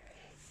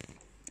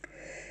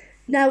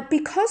 Now,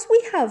 because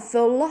we have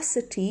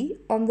velocity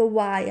on the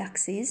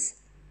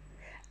y-axis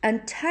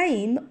and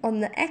time on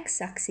the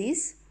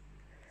x-axis,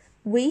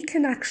 we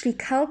can actually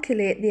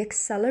calculate the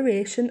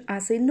acceleration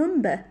as a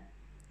number.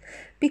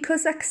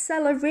 Because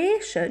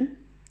acceleration,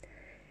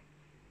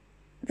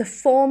 the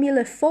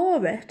formula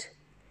for it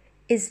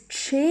is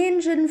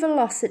change in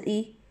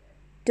velocity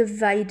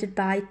divided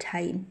by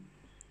time.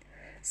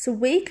 So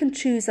we can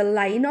choose a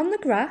line on the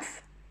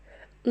graph,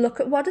 look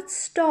at what its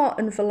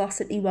starting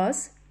velocity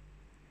was,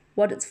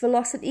 what its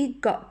velocity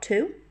got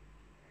to,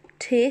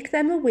 take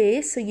them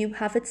away so you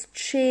have its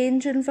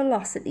change in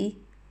velocity,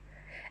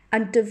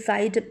 and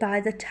divide it by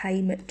the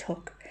time it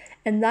took.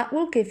 And that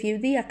will give you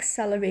the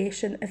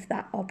acceleration of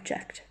that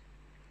object.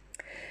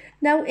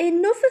 Now,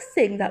 another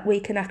thing that we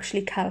can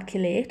actually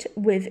calculate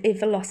with a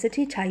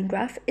velocity time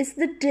graph is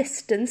the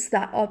distance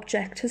that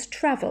object has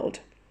travelled.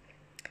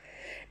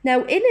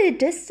 Now, in a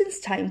distance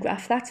time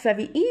graph, that's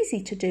very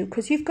easy to do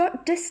because you've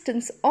got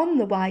distance on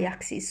the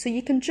y-axis, so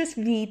you can just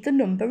read the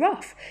number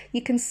off.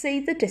 You can see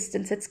the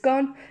distance it's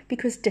gone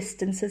because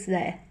distance is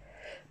there.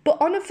 But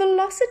on a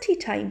velocity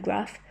time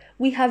graph,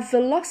 we have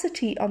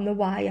velocity on the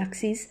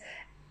y-axis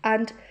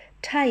and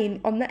time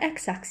on the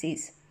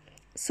x-axis.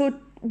 So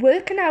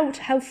working out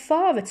how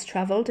far it's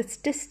travelled, its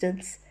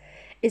distance,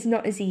 is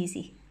not as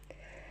easy.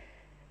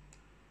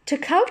 To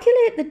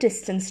calculate the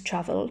distance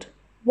travelled,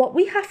 what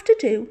we have to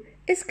do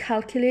is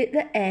calculate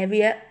the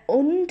area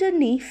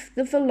underneath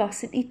the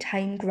velocity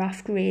time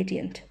graph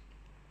gradient.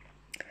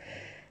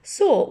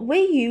 So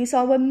we use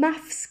our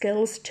math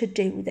skills to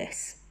do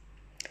this.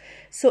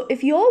 So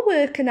if you're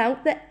working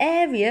out the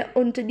area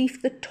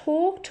underneath the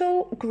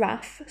total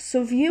graph,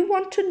 so if you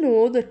want to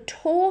know the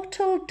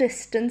total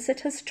distance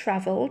it has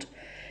travelled,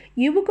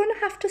 you are going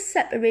to have to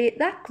separate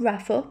that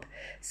graph up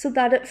so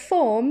that it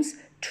forms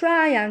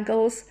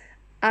triangles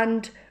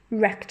and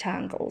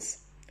rectangles.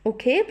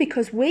 Okay,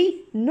 because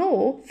we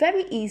know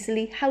very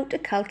easily how to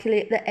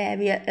calculate the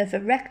area of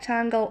a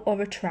rectangle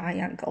or a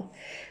triangle.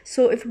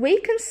 So if we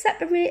can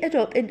separate it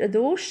up into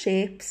those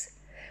shapes,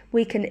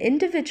 we can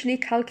individually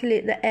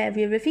calculate the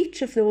area of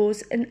each of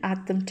those and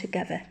add them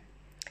together.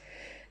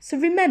 So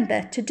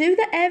remember, to do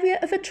the area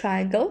of a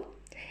triangle,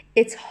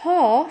 it's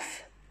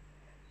half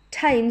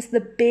times the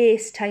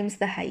base times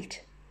the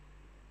height.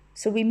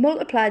 So we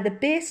multiply the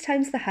base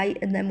times the height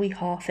and then we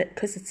half it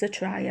because it's a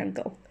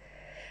triangle.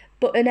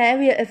 But an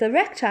area of a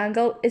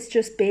rectangle is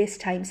just base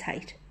times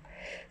height.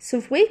 So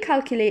if we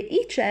calculate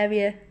each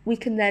area, we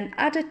can then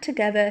add it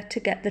together to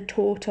get the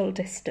total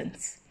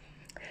distance.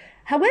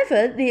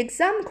 However, the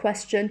exam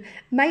question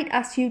might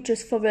ask you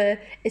just for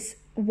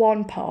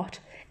one part.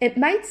 It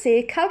might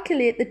say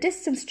calculate the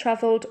distance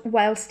travelled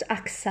whilst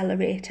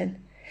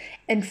accelerating.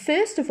 And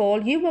first of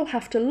all, you will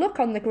have to look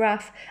on the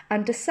graph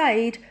and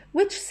decide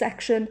which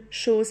section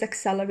shows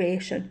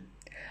acceleration.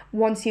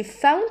 Once you've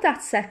found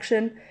that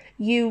section,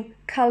 you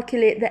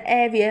calculate the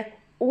area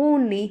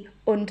only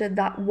under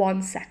that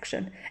one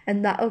section,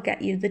 and that'll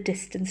get you the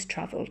distance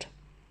travelled.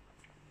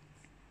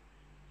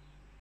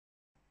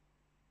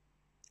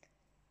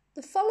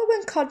 The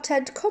following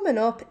content coming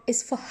up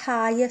is for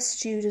higher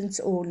students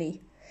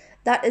only.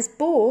 That is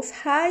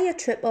both higher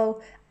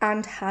triple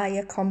and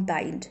higher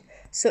combined.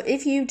 So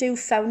if you do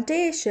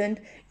foundation,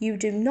 you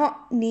do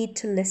not need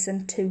to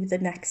listen to the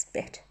next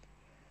bit.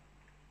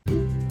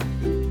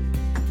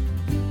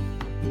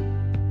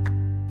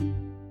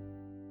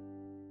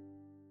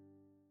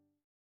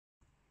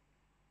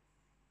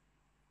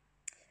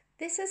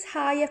 This is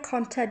higher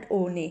content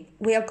only.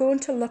 We are going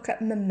to look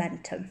at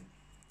momentum.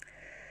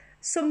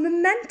 So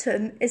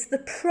momentum is the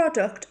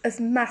product of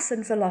mass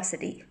and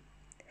velocity.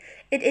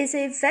 It is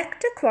a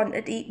vector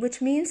quantity,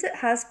 which means it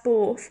has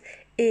both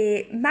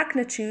a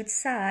magnitude,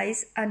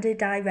 size, and a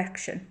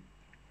direction.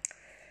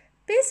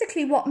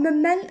 Basically, what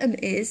momentum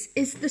is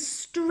the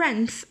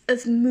strength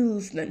of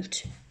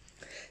movement.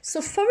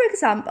 So, for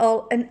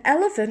example, an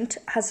elephant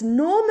has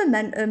no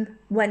momentum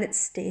when it's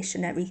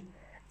stationary.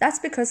 That's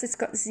because it's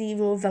got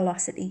zero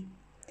velocity.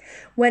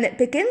 When it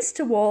begins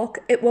to walk,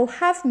 it will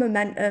have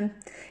momentum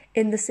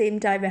in the same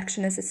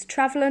direction as it's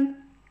travelling.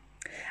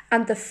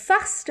 And the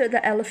faster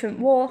the elephant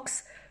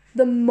walks,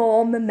 the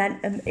more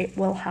momentum it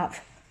will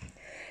have.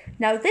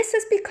 Now, this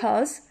is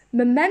because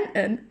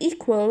momentum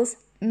equals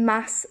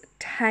mass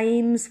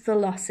times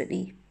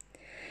velocity.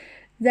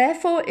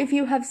 Therefore, if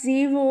you have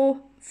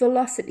zero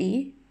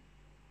velocity,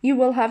 you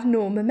will have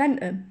no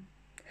momentum.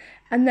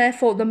 And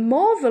therefore, the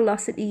more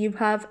velocity you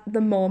have,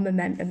 the more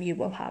momentum you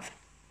will have.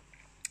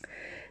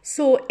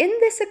 So in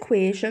this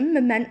equation,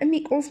 momentum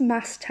equals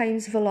mass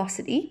times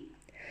velocity.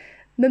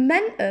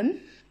 Momentum,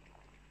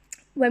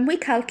 when we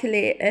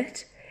calculate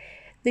it,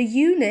 the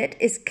unit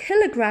is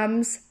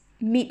kilograms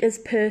meters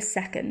per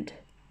second.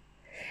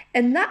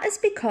 And that is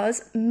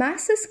because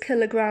mass is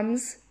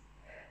kilograms,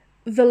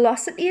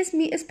 velocity is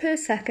meters per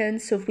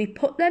second, so if we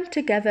put them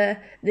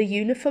together, the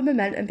unit for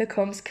momentum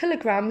becomes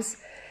kilograms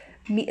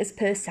meters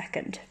per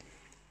second.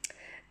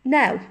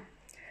 Now,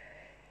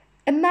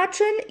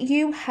 imagine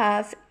you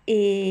have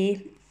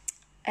a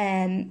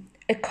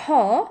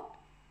car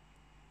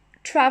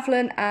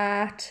travelling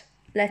at,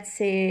 let's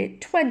say,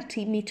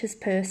 20 meters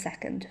per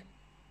second.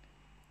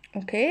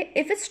 Okay,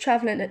 if it's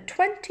travelling at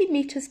 20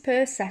 meters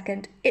per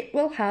second, it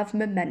will have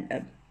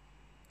momentum.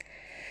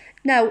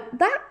 Now,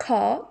 that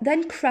car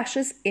then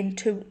crashes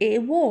into a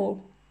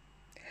wall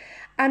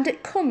and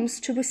it comes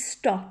to a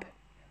stop.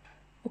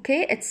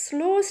 Okay, it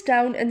slows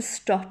down and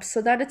stops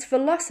so that its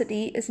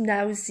velocity is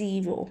now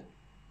 0.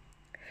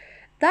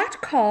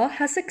 That car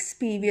has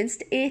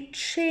experienced a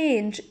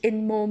change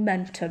in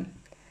momentum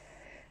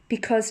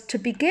because to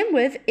begin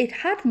with, it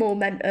had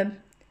momentum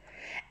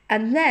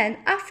and then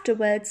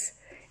afterwards,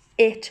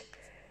 it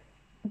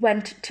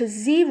went to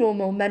 0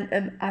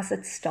 momentum as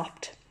it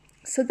stopped.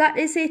 So that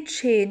is a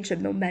change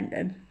in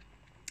momentum.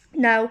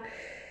 Now,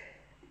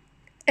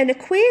 an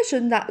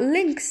equation that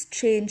links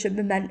change in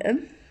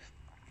momentum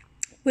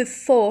with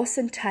force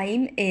and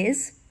time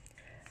is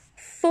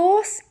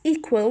force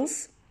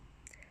equals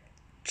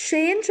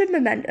change in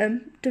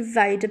momentum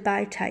divided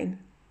by time.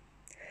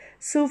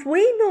 So if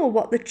we know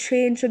what the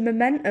change in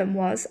momentum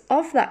was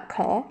of that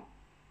car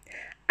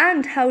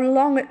and how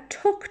long it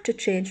took to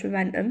change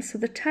momentum, so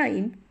the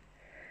time,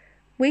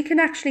 we can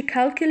actually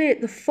calculate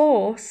the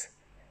force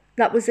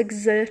that was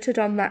exerted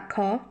on that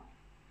car.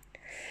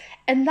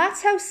 And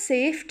that's how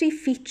safety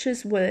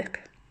features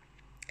work.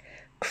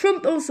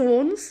 Crumple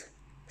zones,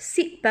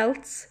 seat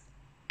belts,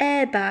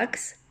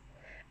 airbags,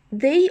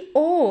 they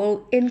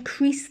all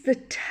increase the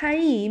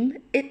time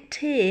it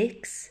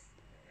takes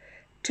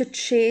to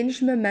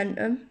change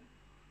momentum.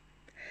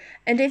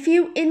 And if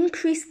you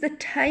increase the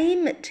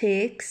time it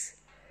takes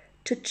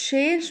to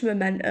change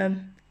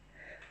momentum,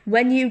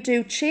 when you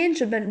do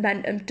change of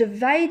momentum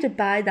divided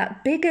by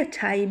that bigger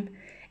time,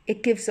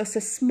 it gives us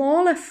a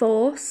smaller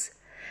force,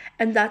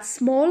 and that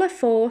smaller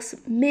force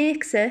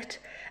makes it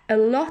a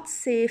lot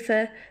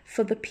safer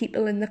for the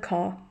people in the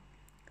car.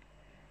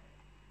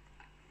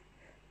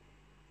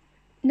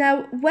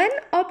 Now, when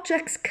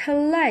objects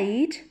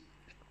collide,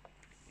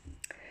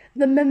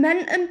 the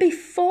momentum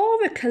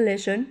before a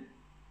collision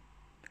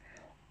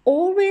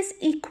always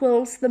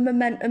equals the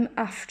momentum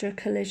after a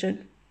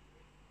collision.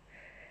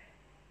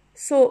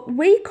 So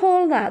we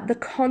call that the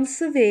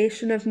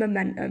conservation of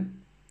momentum.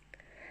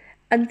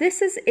 And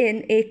this is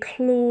in a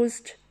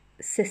closed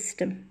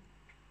system.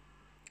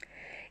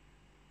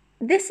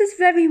 This is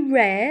very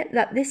rare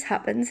that this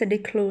happens in a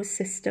closed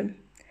system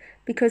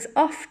because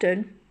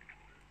often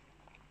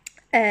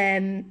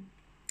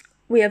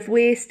we have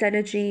waste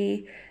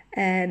energy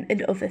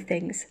and other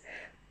things.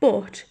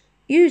 But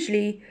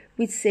usually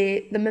we'd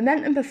say the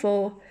momentum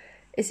before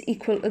is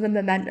equal to the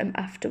momentum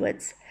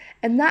afterwards.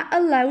 And that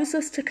allows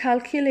us to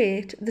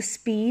calculate the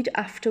speed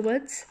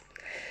afterwards.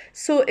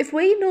 So if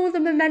we know the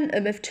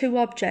momentum of two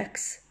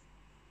objects,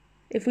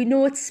 if we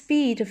know its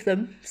speed of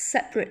them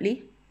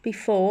separately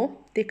before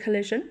the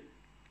collision,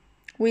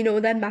 we know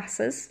their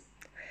masses,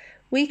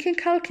 we can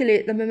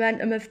calculate the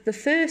momentum of the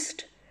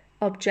first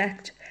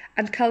object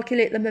and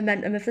calculate the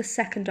momentum of the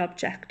second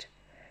object.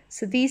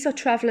 So these are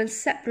travelling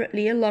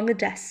separately along a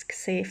desk,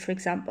 say, for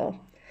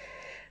example.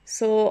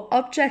 So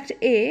object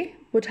A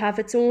would have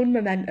its own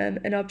momentum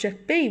and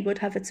object B would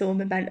have its own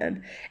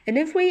momentum. And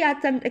if we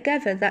add them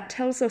together, that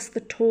tells us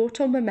the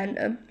total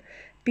momentum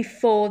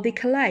before they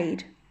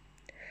collide.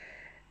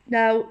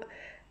 Now,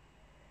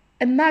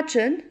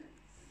 imagine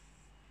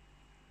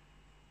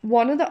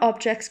one of the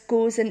objects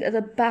goes into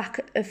the back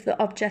of the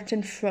object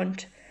in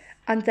front,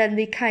 and then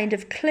they kind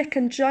of click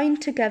and join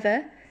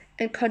together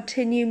and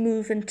continue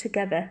moving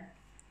together.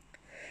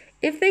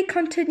 If they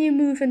continue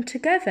moving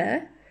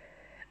together,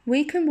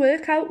 we can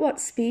work out what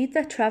speed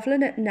they're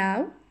travelling at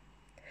now,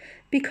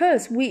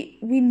 because we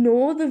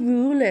know the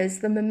rule is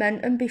the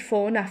momentum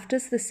before and after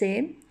is the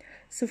same.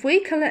 So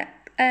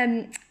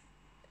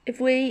if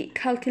we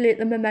calculate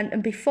the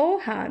momentum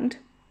beforehand,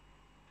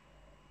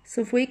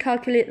 so if we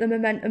calculate the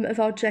momentum of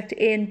object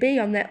A and B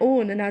on their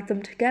own and add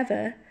them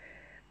together,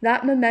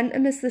 that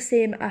momentum is the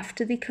same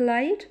after they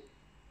collide.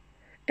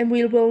 And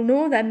we will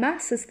know their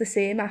mass is the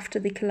same after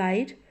they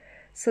collide.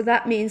 So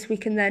that means we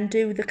can then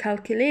do the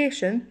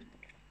calculation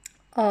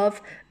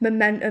of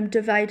momentum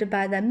divided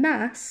by their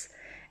mass,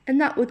 and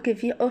that would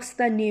give us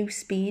their new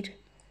speed.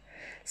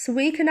 So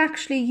we can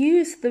actually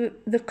use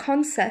the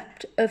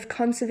concept of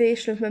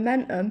conservation of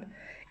momentum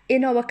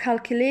in our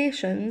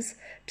calculations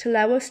to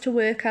allow us to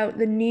work out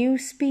the new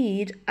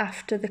speed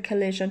after the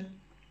collision.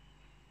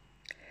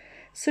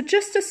 So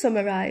just to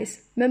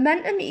summarise,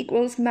 momentum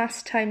equals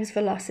mass times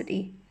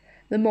velocity.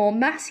 The more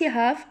mass you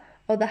have,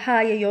 or the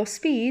higher your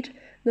speed,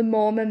 the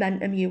more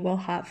momentum you will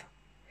have.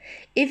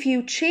 If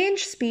you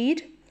change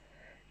speed,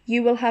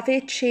 you will have a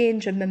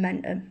change in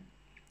momentum.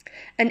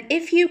 And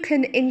if you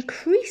can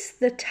increase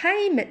the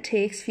time it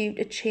takes for you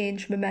to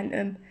change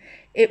momentum,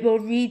 it will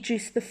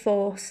reduce the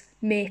force,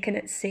 making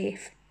it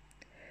safe.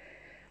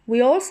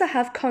 We also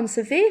have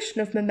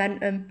conservation of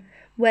momentum,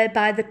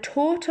 whereby the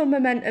total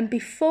momentum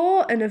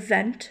before an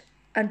event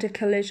and a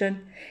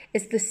collision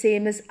is the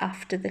same as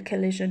after the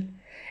collision.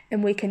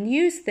 And we can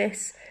use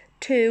this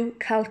to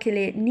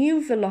calculate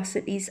new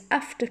velocities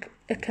after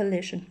a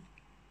collision.